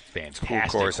just fantastic. Cool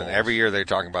course, holes. and every year they're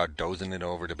talking about dozing it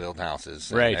over to build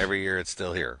houses. Right. And every year it's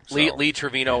still here. So. Lee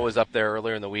Trevino was up there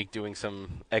earlier in the week doing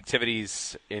some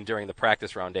activities during the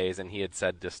practice round days, and he had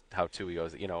said just how too he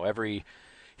goes. He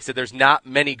said there's not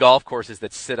many golf courses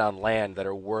that sit on land that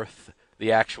are worth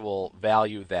the actual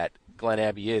value that Glen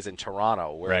Abbey is in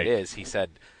Toronto, where it is. He said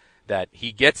that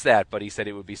he gets that, but he said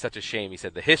it would be such a shame. He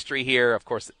said the history here, of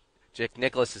course, Jack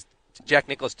Nicklaus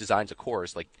designs a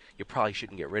course, like you probably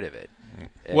shouldn't get rid of it.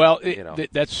 And, well,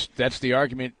 that's the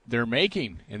argument they're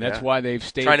making, and that's why they've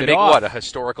staved trying to make off. a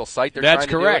historical site. That's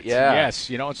trying correct. To do it? Yeah. Yes,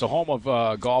 it's the home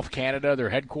of Golf Canada. Their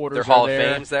headquarters. Their Hall are of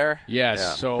there. Fame's there. Yes.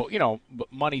 Yeah. So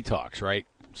money talks, right?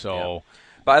 So,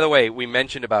 by the way, we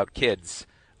mentioned about kids.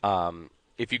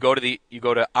 If you go to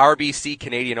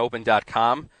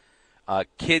rbccanadianopen.com.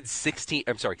 Kids 17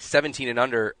 and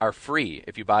under are free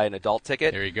if you buy an adult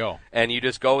ticket. There you go. And you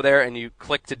just go there and you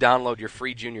click to download your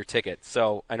free junior ticket.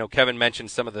 So I know Kevin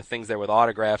mentioned some of the things there with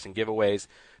autographs and giveaways.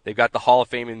 They've got the Hall of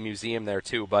Fame and museum there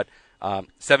too. But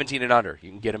 17 and under, you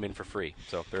can get them in for free.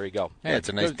 So there you go. Yeah, it's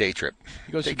a nice day trip.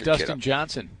 He goes to Dustin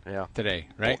Johnson Yeah. today,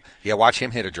 right? Yeah, watch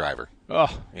him hit a driver.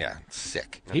 Oh, Yeah,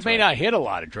 sick. he may not hit a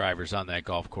lot of drivers on that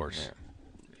golf course.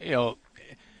 Yeah.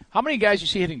 How many guys you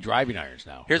see hitting driving irons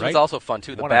now? Here's right? what's also fun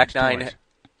too. The One back irons, two nine. irons.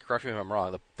 Correct me if I'm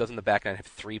wrong. Doesn't the back nine have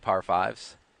 3 par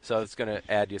 5s? So it's going to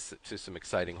add you to some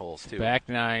exciting holes too. Back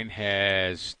nine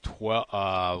has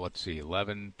 12. Let's see,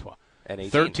 11, 12, and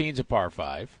 18. 13's a par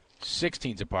 5,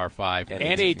 16's a par 5, and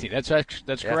 18. That's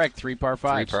correct. 3 par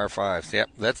 5s. 3 par 5s. Yep,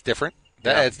 that's different.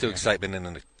 That adds to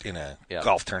excitement in a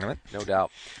golf tournament. No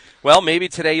doubt. Well, maybe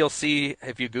today you'll see,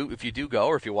 if you do go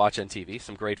or if you watch on TV,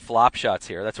 some great flop shots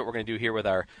here. That's what we're going to do here with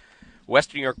our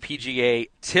Western New York PGA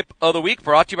Tip of the Week,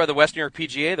 brought to you by the Western New York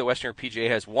PGA. The Western New York PGA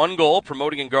has one goal,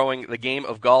 promoting and growing the game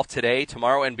of golf today,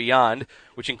 tomorrow, and beyond,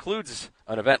 which includes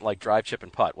an event like Drive, Chip,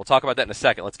 and Putt. We'll talk about that in a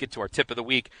second. Let's get to our Tip of the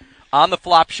Week on the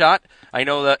flop shot. I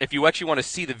know that if you actually want to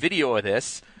see the video of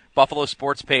this, Buffalo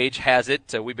Sports page has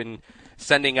it. We've been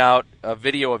sending out a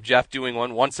video of Jeff doing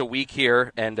one once a week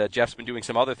here, and Jeff's been doing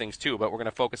some other things too, but we're going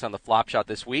to focus on the flop shot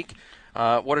this week.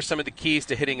 What are some of the keys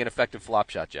to hitting an effective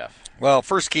flop shot, Jeff? Well,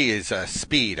 first key is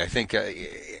speed, I think,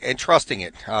 and trusting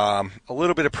it. A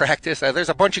little bit of practice. There's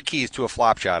a bunch of keys to a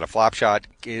flop shot. A flop shot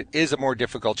is a more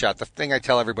difficult shot. The thing I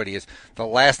tell everybody is the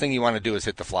last thing you want to do is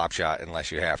hit the flop shot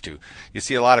unless you have to. You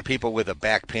see a lot of people with a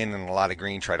back pin and a lot of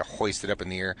green try to hoist it up in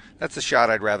the air. That's a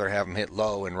shot I'd rather have them hit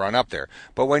low and run up there.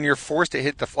 But when you're forced to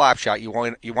hit the flop shot, you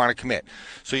want to commit.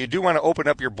 So you do want to open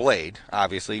up your blade.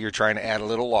 Obviously, you're trying to add a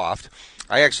little loft.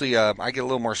 I actually I get a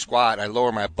little more squat. I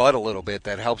lower my butt a little bit.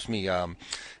 That helps me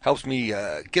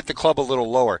get the club a little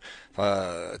lower.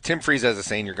 Tim Freeze has a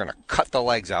saying, you're going to cut the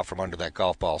legs out from under that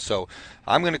golf ball. So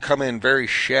I'm going to come in very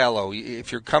shallow.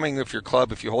 If you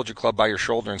hold your club by your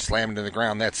shoulder and slam it into the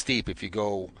ground, that's steep. If you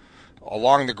go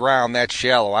along the ground, that's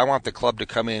shallow. I want the club to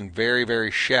come in very,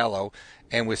 very shallow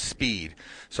and with speed.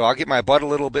 So I'll get my butt a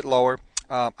little bit lower.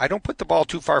 I don't put the ball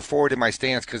too far forward in my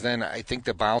stance because then I think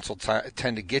the bounce will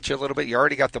tend to get you a little bit. You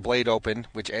already got the blade open,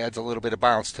 which adds a little bit of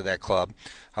bounce to that club.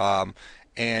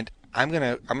 And I'm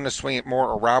gonna swing it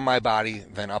more around my body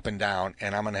than up and down,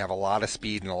 and I'm gonna have a lot of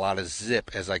speed and a lot of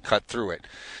zip as I cut through it.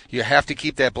 You have to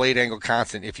keep that blade angle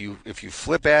constant. If you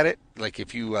flip at it, like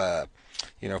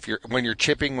when you're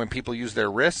chipping, when people use their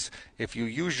wrists, if you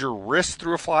use your wrist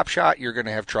through a flop shot, you're going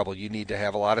to have trouble. You need to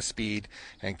have a lot of speed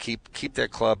and keep that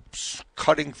club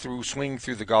swinging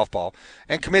through the golf ball,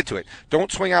 and commit to it.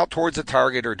 Don't swing out towards the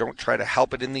target or don't try to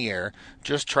help it in the air.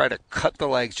 Just try to cut the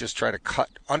legs. Just try to cut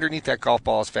underneath that golf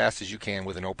ball as fast as you can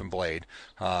with an open blade,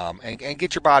 and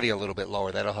get your body a little bit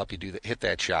lower. That'll help you hit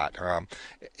that shot.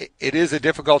 It is a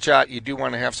difficult shot. You do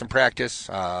want to have some practice.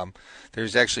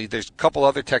 There's a couple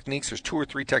other techniques. There's 2 or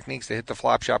 3 techniques to hit the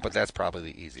flop shot, but that's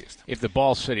probably the easiest. If the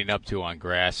ball's sitting up to on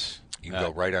grass, you can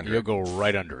go right under it. You'll go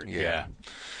right under it. Yeah.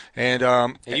 And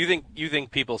you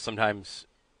think people sometimes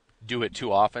do it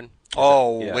too often?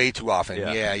 Way too often.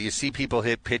 Yeah, you see people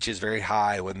hit pitches very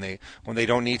high when they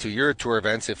don't need to. You're at tour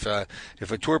events. If a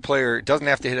tour player doesn't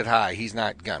have to hit it high, he's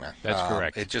not gonna. That's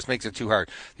correct. It just makes it too hard.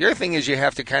 The other thing is you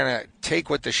have to kind of take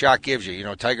what the shot gives you. You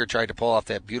know, Tiger tried to pull off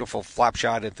that beautiful flop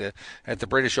shot at the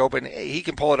British Open. He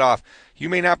can pull it off. You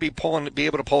may not be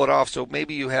able to pull it off, so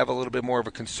maybe you have a little bit more of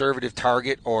a conservative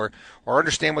target or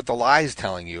understand what the lie is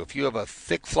telling you. If you have a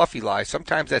thick, fluffy lie,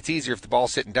 sometimes that's easier if the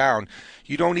ball's sitting down.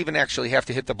 You don't even actually have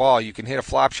to hit the ball. You can hit a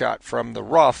flop shot from the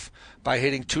rough by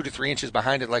hitting 2 to 3 inches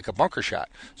behind it like a bunker shot.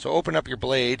 So open up your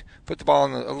blade, put the ball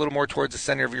a little more towards the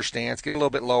center of your stance, get a little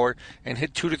bit lower, and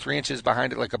hit 2 to 3 inches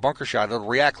behind it like a bunker shot. It'll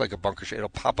react like a bunker shot. It'll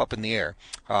pop up in the air.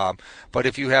 But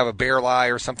if you have a bear lie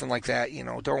or something like that,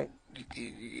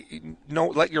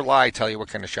 don't let your lie tell you what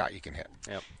kind of shot you can hit.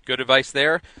 Yep. Good advice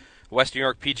there. Western New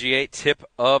York PGA tip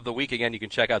of the week. Again, you can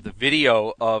check out the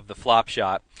video of the flop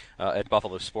shot at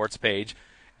Buffalo Sports page.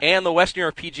 And the Western New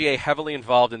York PGA heavily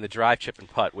involved in the drive, chip, and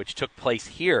putt, which took place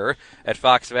here at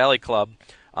Fox Valley Club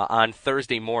on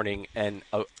Thursday morning. An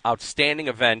outstanding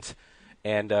event.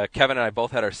 And Kevin and I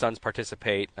both had our sons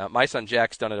participate. My son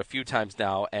Jack's done it a few times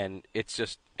now, and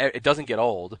it doesn't get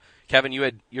old. Kevin, you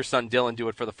had your son Dylan do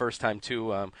it for the first time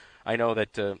too. I know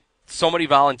that so many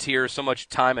volunteers, so much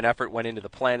time and effort went into the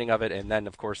planning of it, and then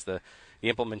of course the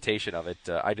implementation of it.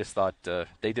 I just thought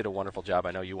they did a wonderful job.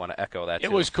 I know you want to echo that.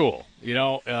 It was cool, and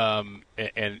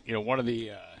one of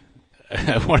the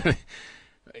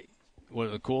one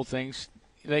of the cool things.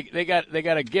 They got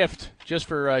a gift just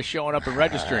for showing up and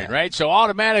registering, right? So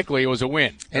automatically it was a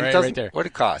win, and right there. What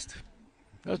did it cost?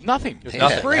 It was nothing. It was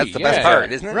nothing. Free. That's the best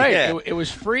part, isn't it? Right. Yeah. It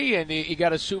was free, and he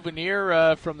got a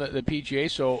souvenir from the PGA.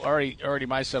 So already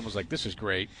my son was like, "This is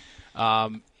great."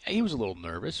 He was a little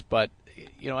nervous, but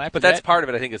after but that's part of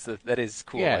it. I think that is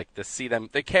cool. Yeah. Like to see them,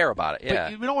 they care about it.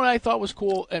 Yeah. But you know what I thought was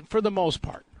cool, and for the most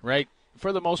part, right?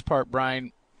 For the most part,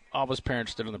 Brian, all of his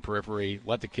parents stood on the periphery,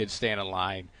 let the kids stand in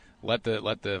line. Let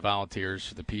the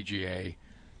volunteers, the PGA,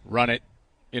 run it.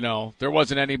 There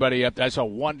wasn't anybody up there. I saw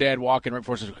one dad walking right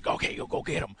before us, like, okay, go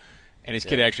get him. And his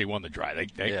kid actually won the drive.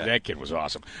 That kid was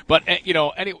awesome. But,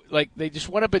 they just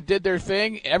went up and did their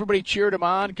thing. Everybody cheered him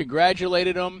on,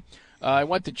 congratulated him. I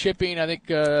went to chipping. I think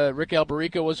Rick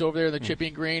Alberico was over there in the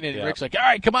chipping green, and Rick's like, all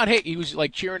right, come on, hey. He was,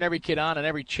 like, cheering every kid on and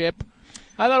every chip.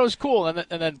 I thought it was cool, and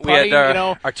then putting, we had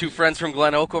our two friends from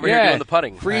Glen Oak over here doing the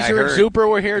putting. Freezer and Zuper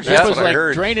were here. Zuper's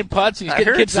like draining putts. He's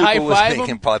getting kids to high five him.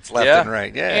 Making putts left and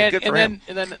right. Yeah, good for him.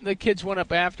 And then the kids went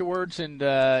up afterwards, and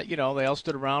they all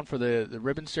stood around for the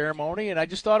ribbon ceremony. And I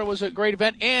just thought it was a great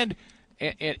event. And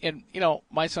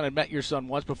my son had met your son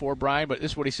once before, Brian, but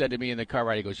this is what he said to me in the car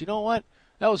ride. He goes, "You know what?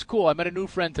 That was cool. I met a new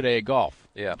friend today at golf."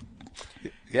 Yeah.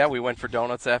 Yeah, we went for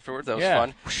donuts afterwards. That was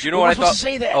fun. You know what I thought?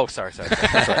 Say that. Oh, sorry.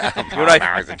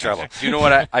 I was in trouble. You know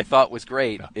what I thought was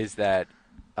great is that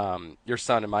your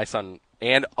son and my son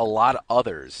and a lot of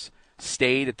others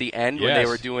stayed at the end when they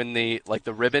were doing the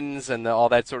ribbons and all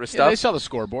that sort of stuff. Yeah, they saw the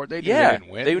scoreboard. They knew they didn't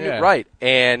win. They knew, right.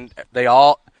 And they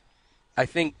all, I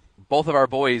think both of our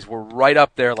boys were right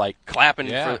up there, like clapping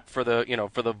for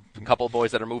the couple of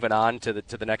boys that are moving on to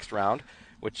the next round.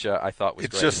 Which I thought was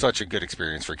great. It's just such a good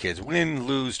experience for kids. Win,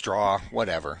 lose, draw,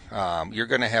 whatever. You're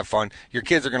going to have fun. Your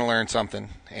kids are going to learn something.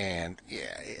 And,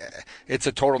 it's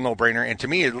a total no-brainer. And to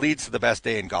me, it leads to the best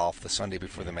day in golf, the Sunday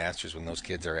before the Masters, when those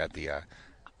kids are at the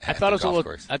I thought it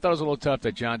was a little tough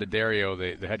that John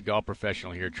D'Addario, the head golf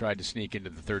professional here, tried to sneak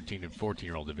into the 13 and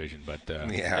 14-year-old division. But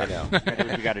I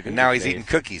know. Now he's eating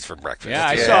cookies for breakfast. Yeah,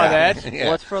 I saw that.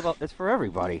 Well, it's for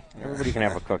everybody. Everybody can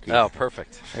have a cookie. Oh,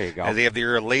 perfect. There you go. And they have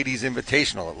their Ladies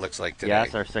Invitational, it looks like, today.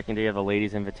 Yes, our second day of the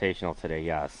Ladies Invitational today,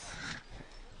 yes.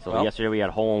 So yesterday we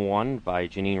had Hole in One by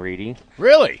Janine Reedy.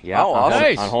 Really? Yeah. Oh, awesome.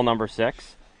 Nice. On hole number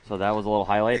 6. So that was a little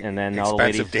highlight, and then all the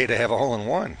ladies. Expensive day to have a hole in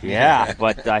one. Yeah,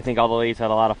 but I think all the ladies had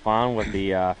a lot of fun with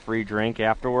the free drink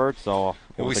afterwards. So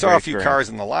we saw a few cars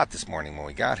in the lot this morning when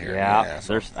we got here. Yeah,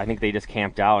 I think they just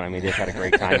camped out. I mean, they just had a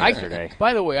great time yesterday.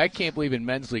 By the way, I can't believe in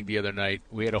men's league the other night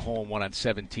we had a hole in one on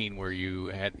 17 where you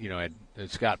had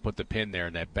Scott put the pin there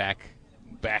in that back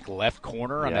left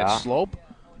corner on that slope.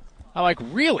 I'm like,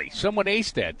 really? Someone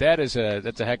aced that. That's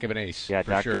a heck of an ace. Yeah,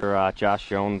 for Dr. Sure. Josh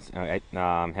Jones had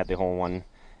the hole in one.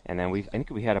 And then I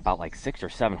think we had about like 6 or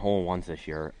 7 hole-in-ones this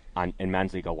year in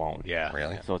men's league alone. Yeah,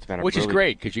 really. So it's been which is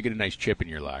great because you get a nice chip in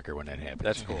your locker when that happens.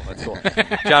 That's cool. That's cool.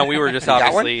 John, we were just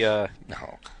obviously.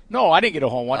 No, I didn't get a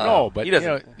hole-in-one. No, but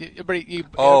everybody's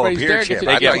beer there chip. To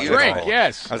take a drink.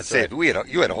 Yes. I was saying, if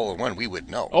you had a hole-in-one, we would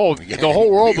know. Oh, the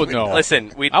whole world would know.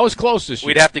 Listen, I was close this year.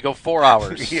 We'd have to go 4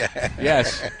 hours. Yeah.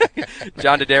 Yes.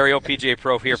 John D'Addario, PGA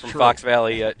Pro here from Fox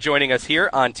Valley, joining us here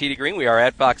on Tee to Green. We are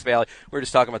at Fox Valley. We're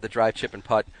just talking about the drive, chip, and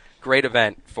putt great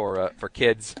event for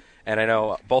kids. And I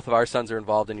know both of our sons are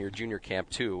involved in your junior camp,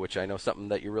 too, which I know something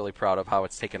that you're really proud of how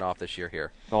it's taken off this year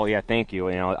here. Oh, yeah, thank you.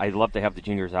 I'd love to have the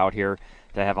juniors out here.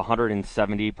 To have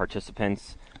 170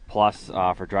 participants plus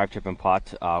for drive, chip, and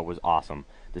putt was awesome.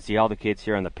 To see all the kids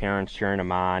here and the parents cheering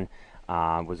them on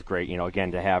was great.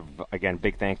 Again, to have,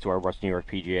 big thanks to our West New York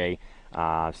PGA,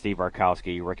 Steve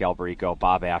Arkowski, Rick Alberico,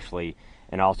 Bob Ashley,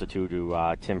 and also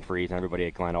to Tim Freeze and everybody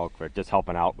at Glen Oak for just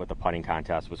helping out with the putting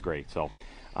contest was great. So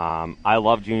I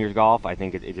love juniors golf. I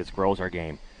think it just grows our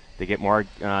game. To get more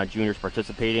juniors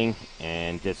participating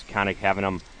and just kind of having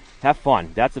them have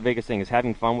fun. That's the biggest thing, is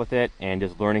having fun with it and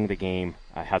just learning the game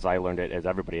as I learned it, as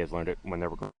everybody has learned it when they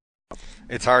were growing up.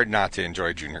 It's hard not to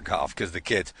enjoy junior golf because the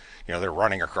kids, they're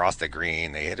running across the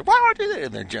green. They hit it,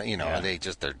 and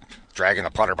they're, they're dragging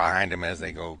the putter behind them as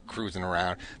they go cruising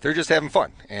around. They're just having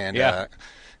fun. And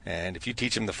and if you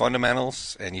teach them the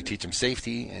fundamentals and you teach them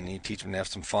safety and you teach them to have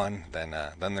some fun, then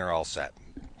they're all set.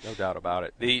 No doubt about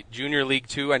it. The Junior League,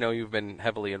 too, I know you've been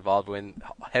heavily involved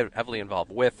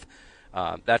with.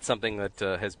 That's something that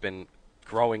has been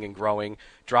growing and growing.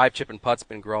 Drive, chip, and putt's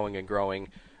been growing and growing.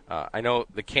 I know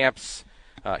the camps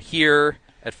here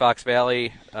at Fox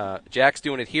Valley, Jack's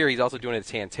doing it here. He's also doing it at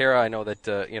Santera. I know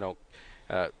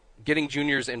that, getting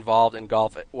juniors involved in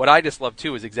golf. What I just love,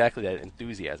 too, is exactly that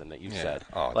enthusiasm that you said.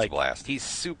 Oh, it's a blast. He's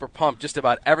super pumped just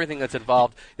about everything that's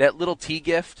involved. That little tee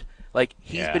gift,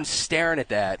 he's been staring at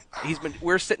that.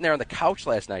 We're sitting there on the couch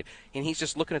last night, and he's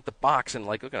just looking at the box and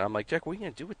looking. I'm like, Jack, what are you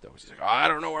going to do with those? He's like, I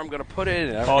don't know where I'm going to put it.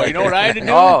 You know what I had to do?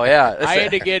 Oh, yeah. I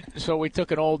had to get, so we took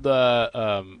an old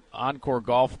Encore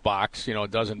golf box, a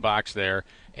dozen box there,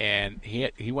 and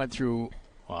he went through.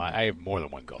 Well, I have more than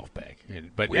one golf bag.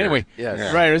 But weird. Anyway,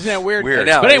 yes. Right, isn't that weird?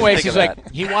 But anyways, he's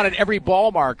like, he wanted every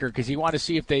ball marker because he wanted to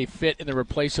see if they fit in the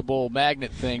replaceable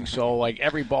magnet thing. So,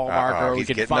 every ball marker we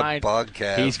could find.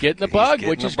 He's getting the bug,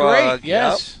 which is great.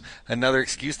 Yes. Yep. Another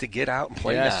excuse to get out and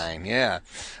play nine. Yeah.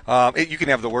 You can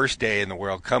have the worst day in the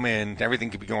world. Come in,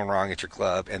 everything could be going wrong at your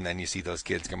club, and then you see those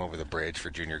kids come over the bridge for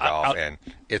junior golf, and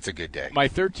it's a good day. My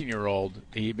 13-year-old,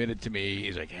 he admitted to me,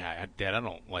 he's like, yeah, Dad, I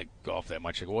don't like golf that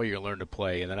much. I go, well, you're going to learn to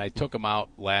play. And then I took him out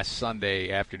last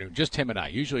Sunday afternoon, just him and I.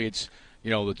 Usually it's,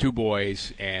 the two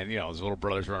boys and, his little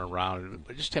brothers running around,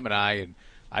 but just him and I. And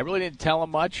I really didn't tell him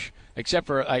much, except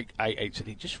for I said,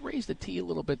 hey, just raise the tee a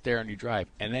little bit there and you drive.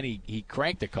 And then he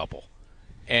cranked a couple.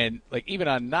 And, even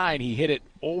on 9, he hit it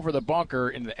over the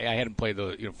bunker. I had him play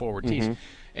the forward tees.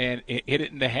 And it hit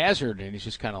it in the hazard, and he's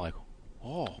just kind of like,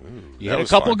 you hit a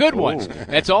couple good ones.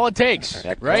 That's all it takes,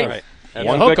 right?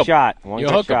 One good shot.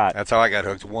 That's how I got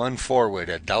hooked. One forward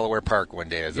at Delaware Park one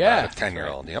day as about a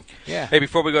 10-year-old. Yep. Yeah. Hey,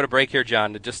 before we go to break here,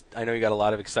 John, I know you got a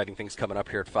lot of exciting things coming up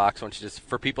here at Fox. Why don't you just,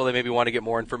 for people that maybe want to get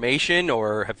more information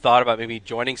or have thought about maybe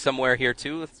joining somewhere here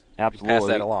too, Absolutely. pass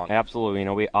that along. Absolutely.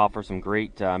 We offer some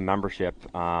great membership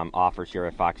offers here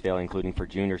at Fox Valley, including for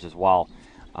juniors as well.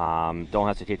 Don't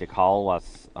hesitate to call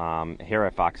us here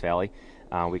at Fox Valley.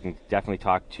 We can definitely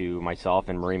talk to myself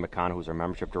and Marie McConnell, who's our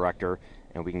membership director,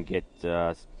 and we can get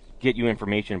you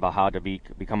information about how to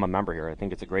become a member here. I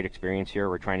think it's a great experience here.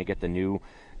 We're trying to get the new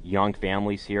young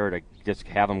families here to just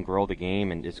have them grow the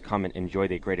game and just come and enjoy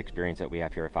the great experience that we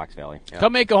have here at Fox Valley. Yeah.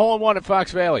 Come make a hole-in-one at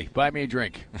Fox Valley. Buy me a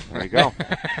drink. There you go.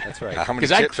 That's right. How many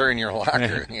chips are in your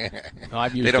locker? No,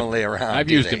 they don't lay around. I've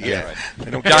used them. Yeah.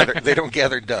 They don't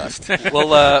gather dust.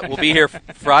 We'll be here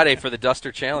Friday for the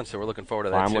Duster Challenge, so we're looking forward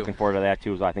to that, I'm looking forward to that,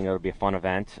 too. So I think it'll be a fun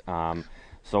event.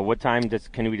 So what time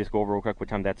can we just go over real quick what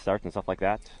time that starts and stuff like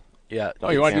that? Yeah.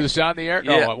 Oh, you want to do the sound in the air?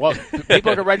 Yeah. No. Well,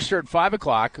 people can register at 5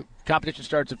 o'clock. Competition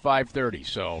starts at 5:30.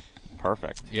 So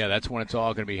perfect. Yeah, that's when it's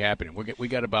all going to be happening. We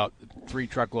got about 3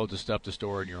 truckloads of stuff to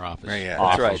store in your office. Yeah,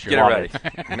 awesome. That's right. Get it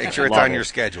ready. Make sure it's on your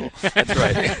schedule. That's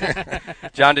right.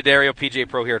 John D'Addario, PGA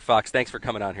Pro here at Fox. Thanks for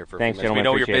coming on here for a few minutes. Gentlemen, we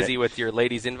know you're busy it. with your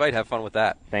ladies' invite. Have fun with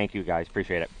that. Thank you, guys.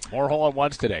 Appreciate it. More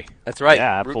hole-in-ones today. That's right.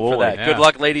 Yeah, Root absolutely. for that. Yeah. Good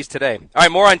luck, ladies, today. All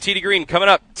right, more on Tee to Green coming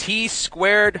up.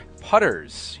 T-squared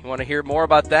putters. You want to hear more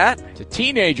about that? It's a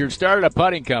teenager who started a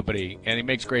putting company, and he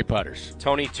makes great putters.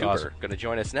 Tony Tuber Awesome. going to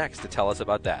join us next to tell us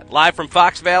about that. Live from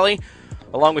Fox Valley,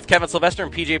 along with Kevin Sylvester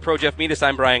and PGA Pro Jeff Meadis,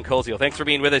 I'm Brian Koziel. Thanks for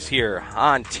being with us here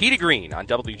on Tee to Green on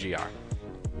WGR.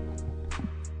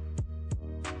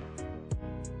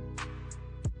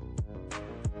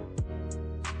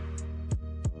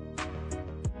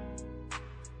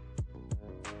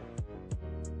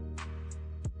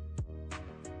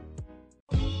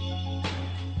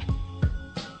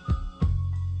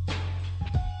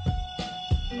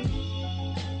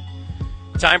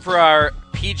 Time for our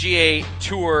PGA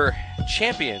Tour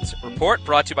Champions Report,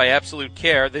 brought to you by Absolute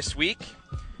Care. This week,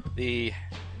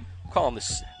 call them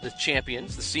the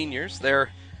champions, the seniors.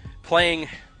 They're playing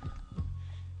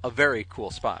a very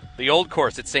cool spot. The old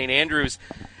course at St. Andrews,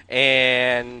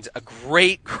 and a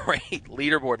great, great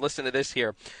leaderboard. Listen to this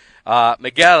here.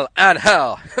 Miguel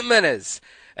Angel Jimenez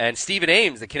and Stephen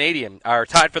Ames, the Canadian, are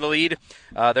tied for the lead.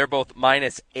 They're both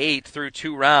 -8 through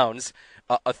 2 rounds.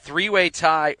 A three-way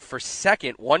tie for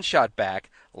second, one shot back.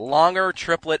 Longer,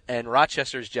 Triplett, and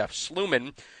Rochester's Jeff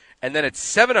Sluman. And then at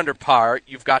 7 under par,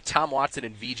 you've got Tom Watson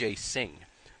and Vijay Singh.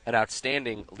 An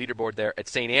outstanding leaderboard there at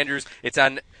St. Andrews. It's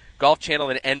on Golf Channel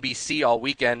and NBC all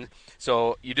weekend.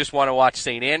 So you just want to watch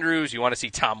St. Andrews. You want to see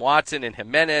Tom Watson and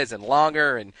Jimenez and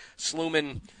Longer and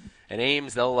Sluman and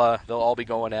Ames. They'll all be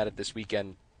going at it this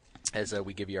weekend as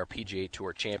we give you our PGA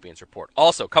Tour Champions report.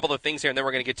 Also, a couple of things here, and then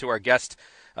we're going to get to our guest,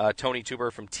 Tony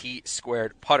Tuber from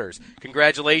T-Squared Putters.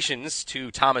 Congratulations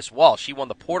to Thomas Walsh. He won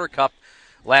the Porter Cup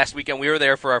last weekend. We were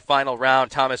there for our final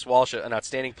round. Thomas Walsh, an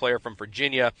outstanding player from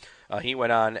Virginia, he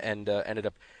went on and ended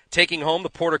up taking home the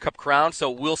Porter Cup crown. So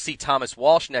we'll see Thomas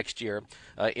Walsh next year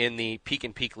in the Peak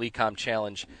and Peak LeCom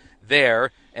Challenge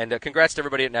there. And congrats to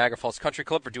everybody at Niagara Falls Country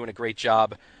Club for doing a great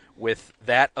job with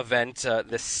that event,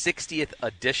 the 60th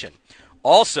edition.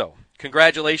 Also,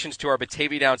 congratulations to our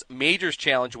Batavia Downs Majors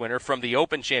Challenge winner from the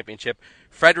Open Championship,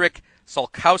 Frederick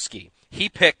Solkowski. He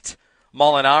picked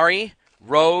Molinari,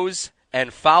 Rose,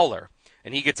 and Fowler,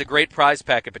 and he gets a great prize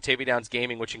pack at Batavia Downs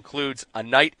Gaming, which includes a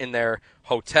night in their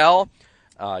hotel,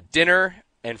 dinner,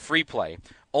 and free play.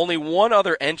 Only one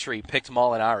other entry picked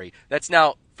Molinari. That's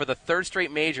now, for the third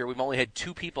straight major, we've only had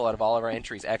 2 people out of all of our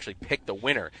entries actually pick the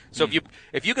winner. So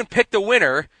if you can pick the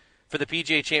winner for the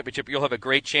PGA Championship, you'll have a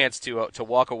great chance to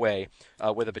walk away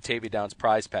with a Batavia Downs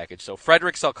prize package. So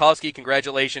Frederick Solkowski,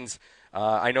 congratulations.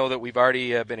 I know that we've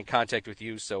already been in contact with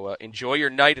you, so enjoy your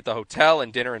night at the hotel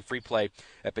and dinner and free play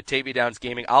at Batavia Downs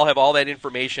Gaming. I'll have all that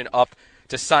information up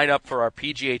to sign up for our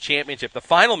PGA Championship, the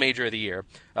final major of the year.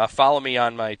 Follow me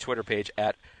on my Twitter page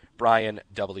at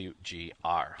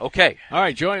BrianWGR. Okay. All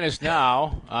right, joining us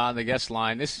now on the guest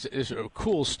line. This is a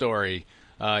cool story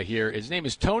here. His name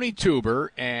is Tony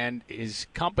Tuber, and his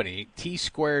company,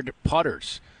 T-Squared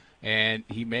Putters. And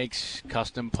he makes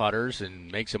custom putters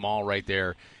and makes them all right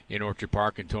there in Orchard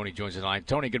Park. And Tony joins the line.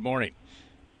 Tony, good morning.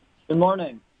 Good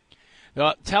morning.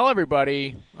 Tell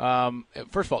everybody,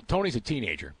 first of all, Tony's a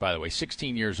teenager, by the way,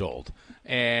 16 years old.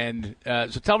 And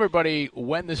so tell everybody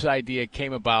when this idea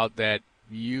came about that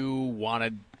you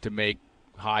wanted to make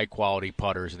high-quality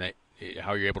putters and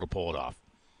how you're able to pull it off.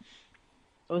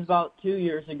 It was about 2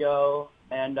 years ago,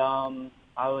 and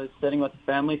I was sitting with a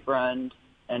family friend,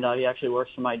 and he actually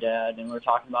works for my dad, and we were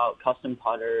talking about custom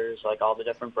putters, like all the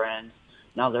different brands.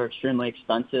 Now they're extremely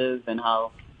expensive, and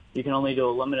how you can only do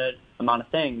a limited amount of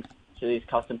things to these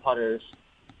custom putters.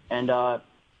 And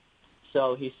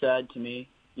so he said to me,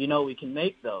 we can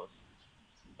make those.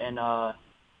 And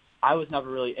I was never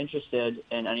really interested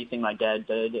in anything my dad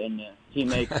did, and he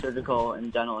makes surgical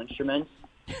and dental instruments.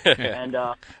 And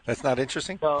that's not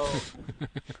interesting? So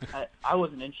I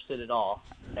wasn't interested at all.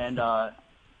 And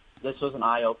this was an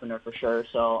eye-opener for sure.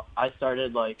 So I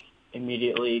started,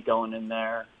 immediately going in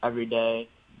there every day,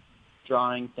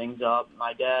 drawing things up.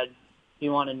 My dad, he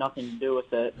wanted nothing to do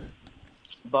with it.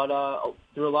 But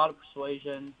through a lot of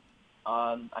persuasion,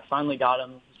 I finally got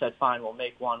him. He said, fine, we'll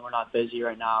make one. We're not busy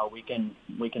right now. We can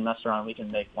mess around. We can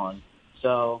make one.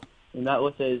 So we met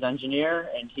with his engineer,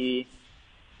 and he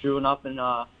drew one up in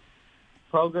a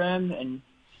program, and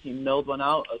he milled one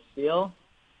out of steel.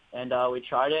 And we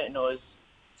tried it, and it was,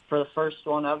 for the first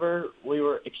one ever, we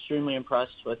were extremely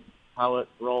impressed with how it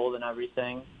rolled and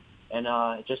everything. And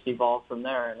it just evolved from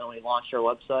there. And then we launched our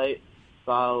website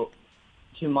about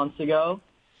 2 months ago.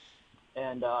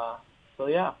 And so,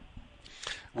 yeah.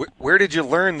 Where did you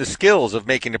learn the skills of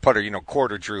making a putter?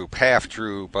 Quarter droop, half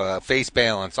droop, face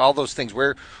balance, all those things.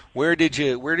 Where did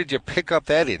you pick up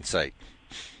that insight?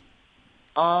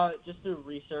 Just through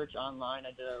research online.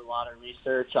 I did a lot of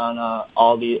research on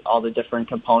all the different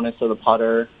components of the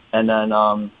putter, and then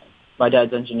my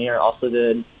dad's engineer also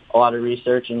did a lot of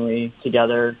research, and we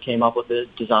together came up with a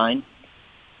design,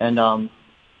 and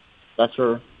that's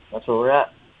where we're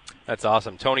at. That's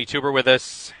awesome. Tony Tuber with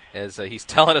us as he's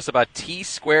telling us about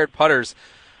T-Squared Putters.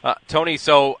 Tony,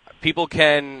 so people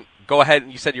can go ahead,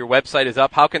 and you said your website is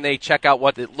up. How can they check out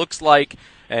what it looks like,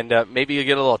 and maybe you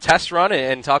get a little test run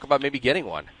and talk about maybe getting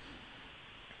one?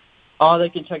 They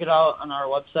can check it out on our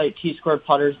website,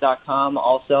 tsquaredputters.com,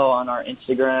 also on our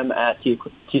Instagram at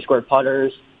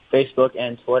tsquaredputters, Facebook,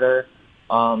 and Twitter.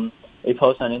 We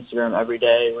post on Instagram every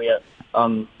day. We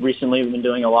recently we've been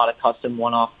doing a lot of custom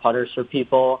one-off putters for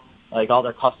people, like all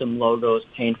their custom logos,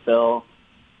 paint fill,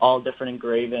 all different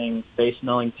engraving, face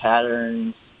milling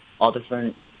patterns, all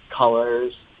different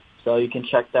colors. So you can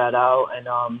check that out,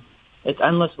 and it's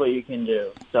endless what you can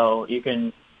do. So you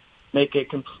can make it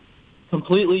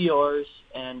completely yours,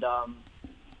 and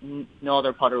no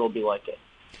other putter will be like it.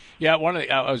 Yeah,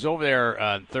 I was over there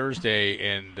on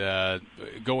Thursday and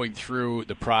going through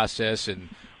the process and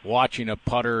watching a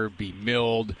putter be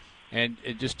milled, and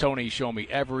Tony showed me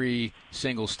every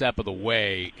single step of the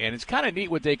way, and it's kind of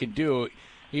neat what they can do.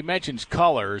 He mentions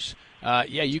colors.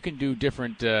 You can do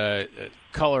different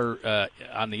color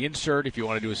on the insert if you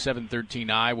want to do a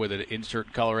 713i with an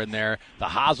insert color in there. The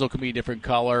hosel can be a different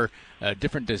color,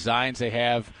 different designs they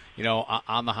have,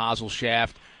 on the hosel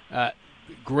shaft,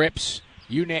 grips.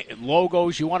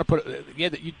 Logos you want to put.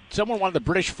 Someone wanted the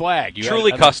British flag.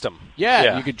 Truly custom.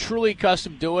 Yeah, you could truly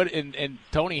custom do it, and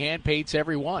Tony hand paints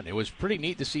every one. It was pretty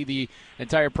neat to see the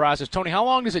entire process. Tony, how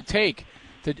long does it take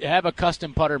to have a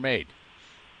custom putter made?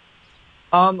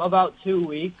 About 2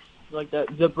 weeks. Like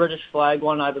the British flag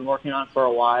one, I've been working on for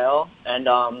a while, and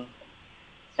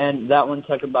that one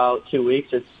took about 2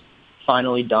 weeks. It's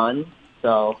finally done.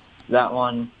 So that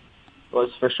one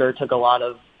was for sure took a lot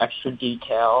of extra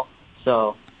detail.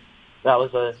 So that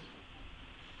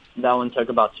one took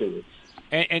about 2 weeks.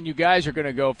 And you guys are going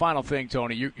to go, final thing,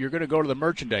 Tony, you're going to go to the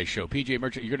merchandise show, PGA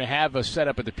Merchandise. You're going to have a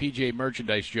setup at the PGA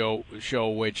Merchandise show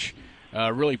which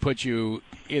really puts you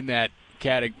in that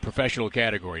professional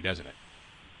category, doesn't it?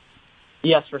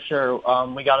 Yes, for sure.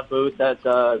 We got a booth at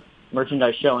the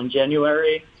merchandise show in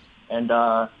January,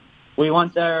 and we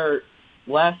went there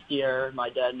last year. My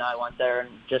dad and I went there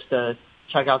just to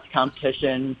check out the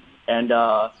competition and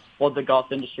what the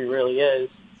golf industry really is,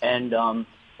 and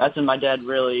that's when my dad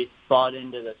really bought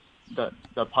into the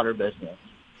putter business.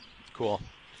 Cool.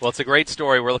 Well, it's a great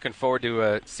story. We're looking forward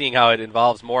to seeing how it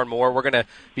involves more and more. We're going to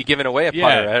be giving away a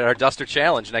putter at our Duster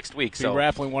Challenge next week. So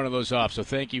raffling one of those off. So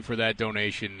thank you for that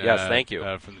donation. Yes, thank you.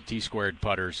 From the T-Squared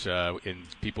Putters. And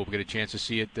people will get a chance to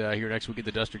see it here next week at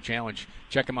the Duster Challenge.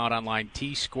 Check them out online,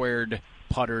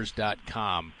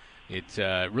 tsquaredputters.com. It's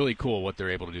really cool what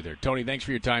they're able to do there. Tony, thanks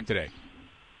for your time today.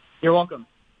 You're welcome.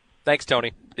 Thanks,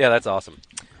 Tony. Yeah, that's awesome.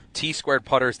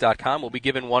 tsquaredputters.com. We'll be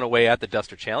giving one away at the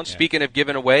Duster Challenge. Yeah. Speaking of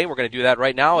giving away, we're going to do that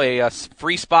right now. A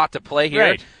free spot to play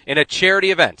here in a charity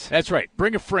event. That's right.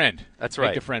 Bring a friend. That's right.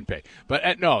 Make the friend pay.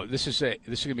 But no, this will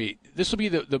be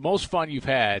the most fun you've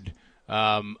had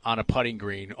on a putting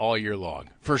green all year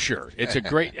long for sure. It's a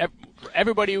great.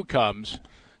 Everybody who comes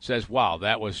says, "Wow,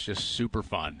 that was just super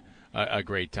fun." A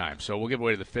great time. So we'll give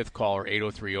away to the fifth caller,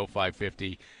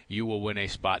 803-0550. You will win a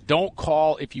spot. Don't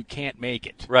call if you can't make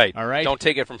it. Right. All right? Don't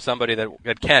take it from somebody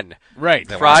that can. Right.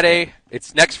 Friday,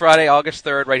 it's next Friday, August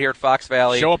 3rd, right here at Fox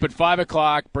Valley. Show up at 5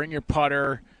 o'clock. Bring your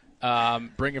putter.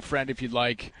 Bring a friend if you'd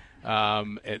like.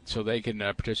 So they can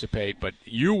participate, but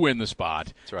you win the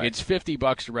spot. That's right. It's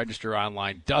 $50 to register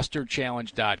online.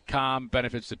 DusterChallenge.com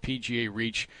benefits the PGA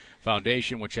Reach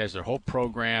Foundation, which has their whole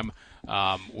program,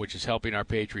 which is helping our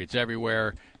Patriots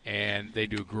everywhere, and they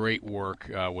do great work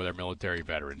with our military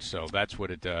veterans. So that's what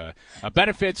it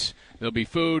benefits. There'll be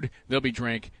food, there'll be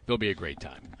drink, there'll be a great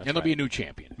time. And there'll be a new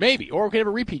champion. Maybe. Or we could have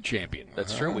a repeat champion.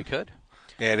 That's true, we could.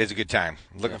 Yeah, it is a good time.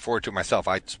 Looking forward to it myself.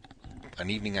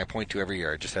 An evening I point to every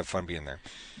year. I just have fun being there.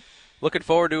 Looking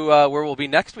forward to where we'll be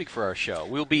next week for our show.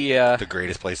 We'll be the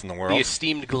greatest place in the world, the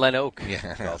esteemed Glen Oak.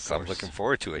 Yeah, so I'm looking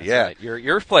forward to it. That's right.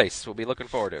 Your place. We'll be looking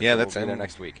forward to it. Yeah, we'll be there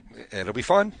next week. It'll be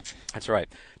fun. That's right.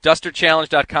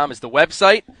 DusterChallenge.com is the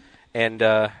website,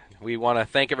 and we want to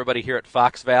thank everybody here at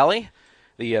Fox Valley,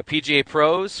 the PGA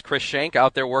pros, Chris Schenk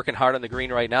out there working hard on the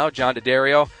green right now, John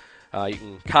D'Addario. You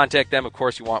can contact them. Of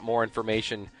course, you want more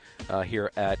information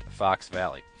here at Fox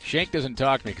Valley. Shank doesn't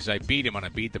talk to me because I beat him on a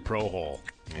Beat the Pro hole.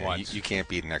 Yeah, you can't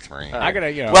beat an ex-Marine. I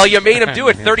gotta, Well, you made him do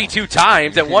it 32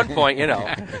 times at one point, I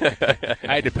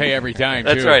had to pay every time,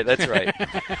 That's too. right, that's right.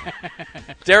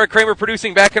 Derek Kramer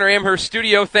producing back in our Amherst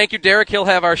studio. Thank you, Derek. He'll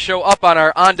have our show up on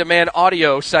our on-demand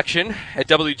audio section at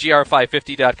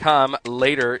WGR550.com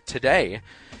later today.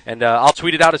 And I'll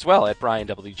tweet it out as well at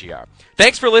BrianWGR.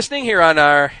 Thanks for listening here on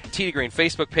our Tee to Green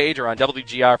Facebook page or on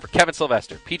WGR. For Kevin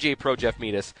Sylvester, PGA Pro Jeff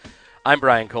Meadis, I'm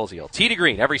Brian Koziel. Tee to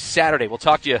Green every Saturday. We'll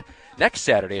talk to you next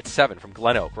Saturday at 7 from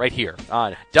Glen Oak right here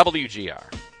on WGR.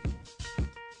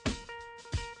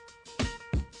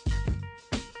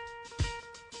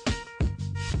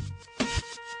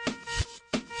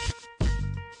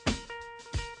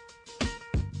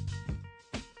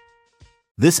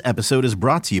 This episode is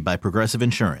brought to you by Progressive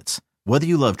Insurance. Whether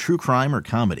you love true crime or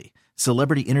comedy,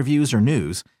 celebrity interviews or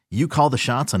news, you call the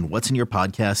shots on what's in your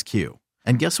podcast queue.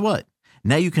 And guess what?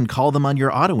 Now you can call them on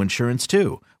your auto insurance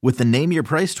too with the Name Your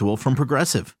Price tool from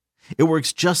Progressive. It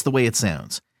works just the way it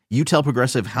sounds. You tell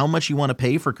Progressive how much you want to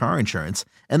pay for car insurance,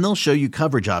 and they'll show you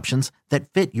coverage options that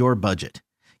fit your budget.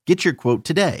 Get your quote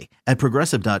today at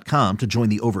Progressive.com to join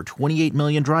the over 28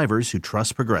 million drivers who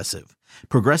trust Progressive.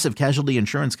 Progressive Casualty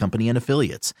Insurance Company and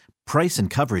Affiliates. Price and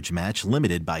coverage match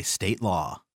limited by state law.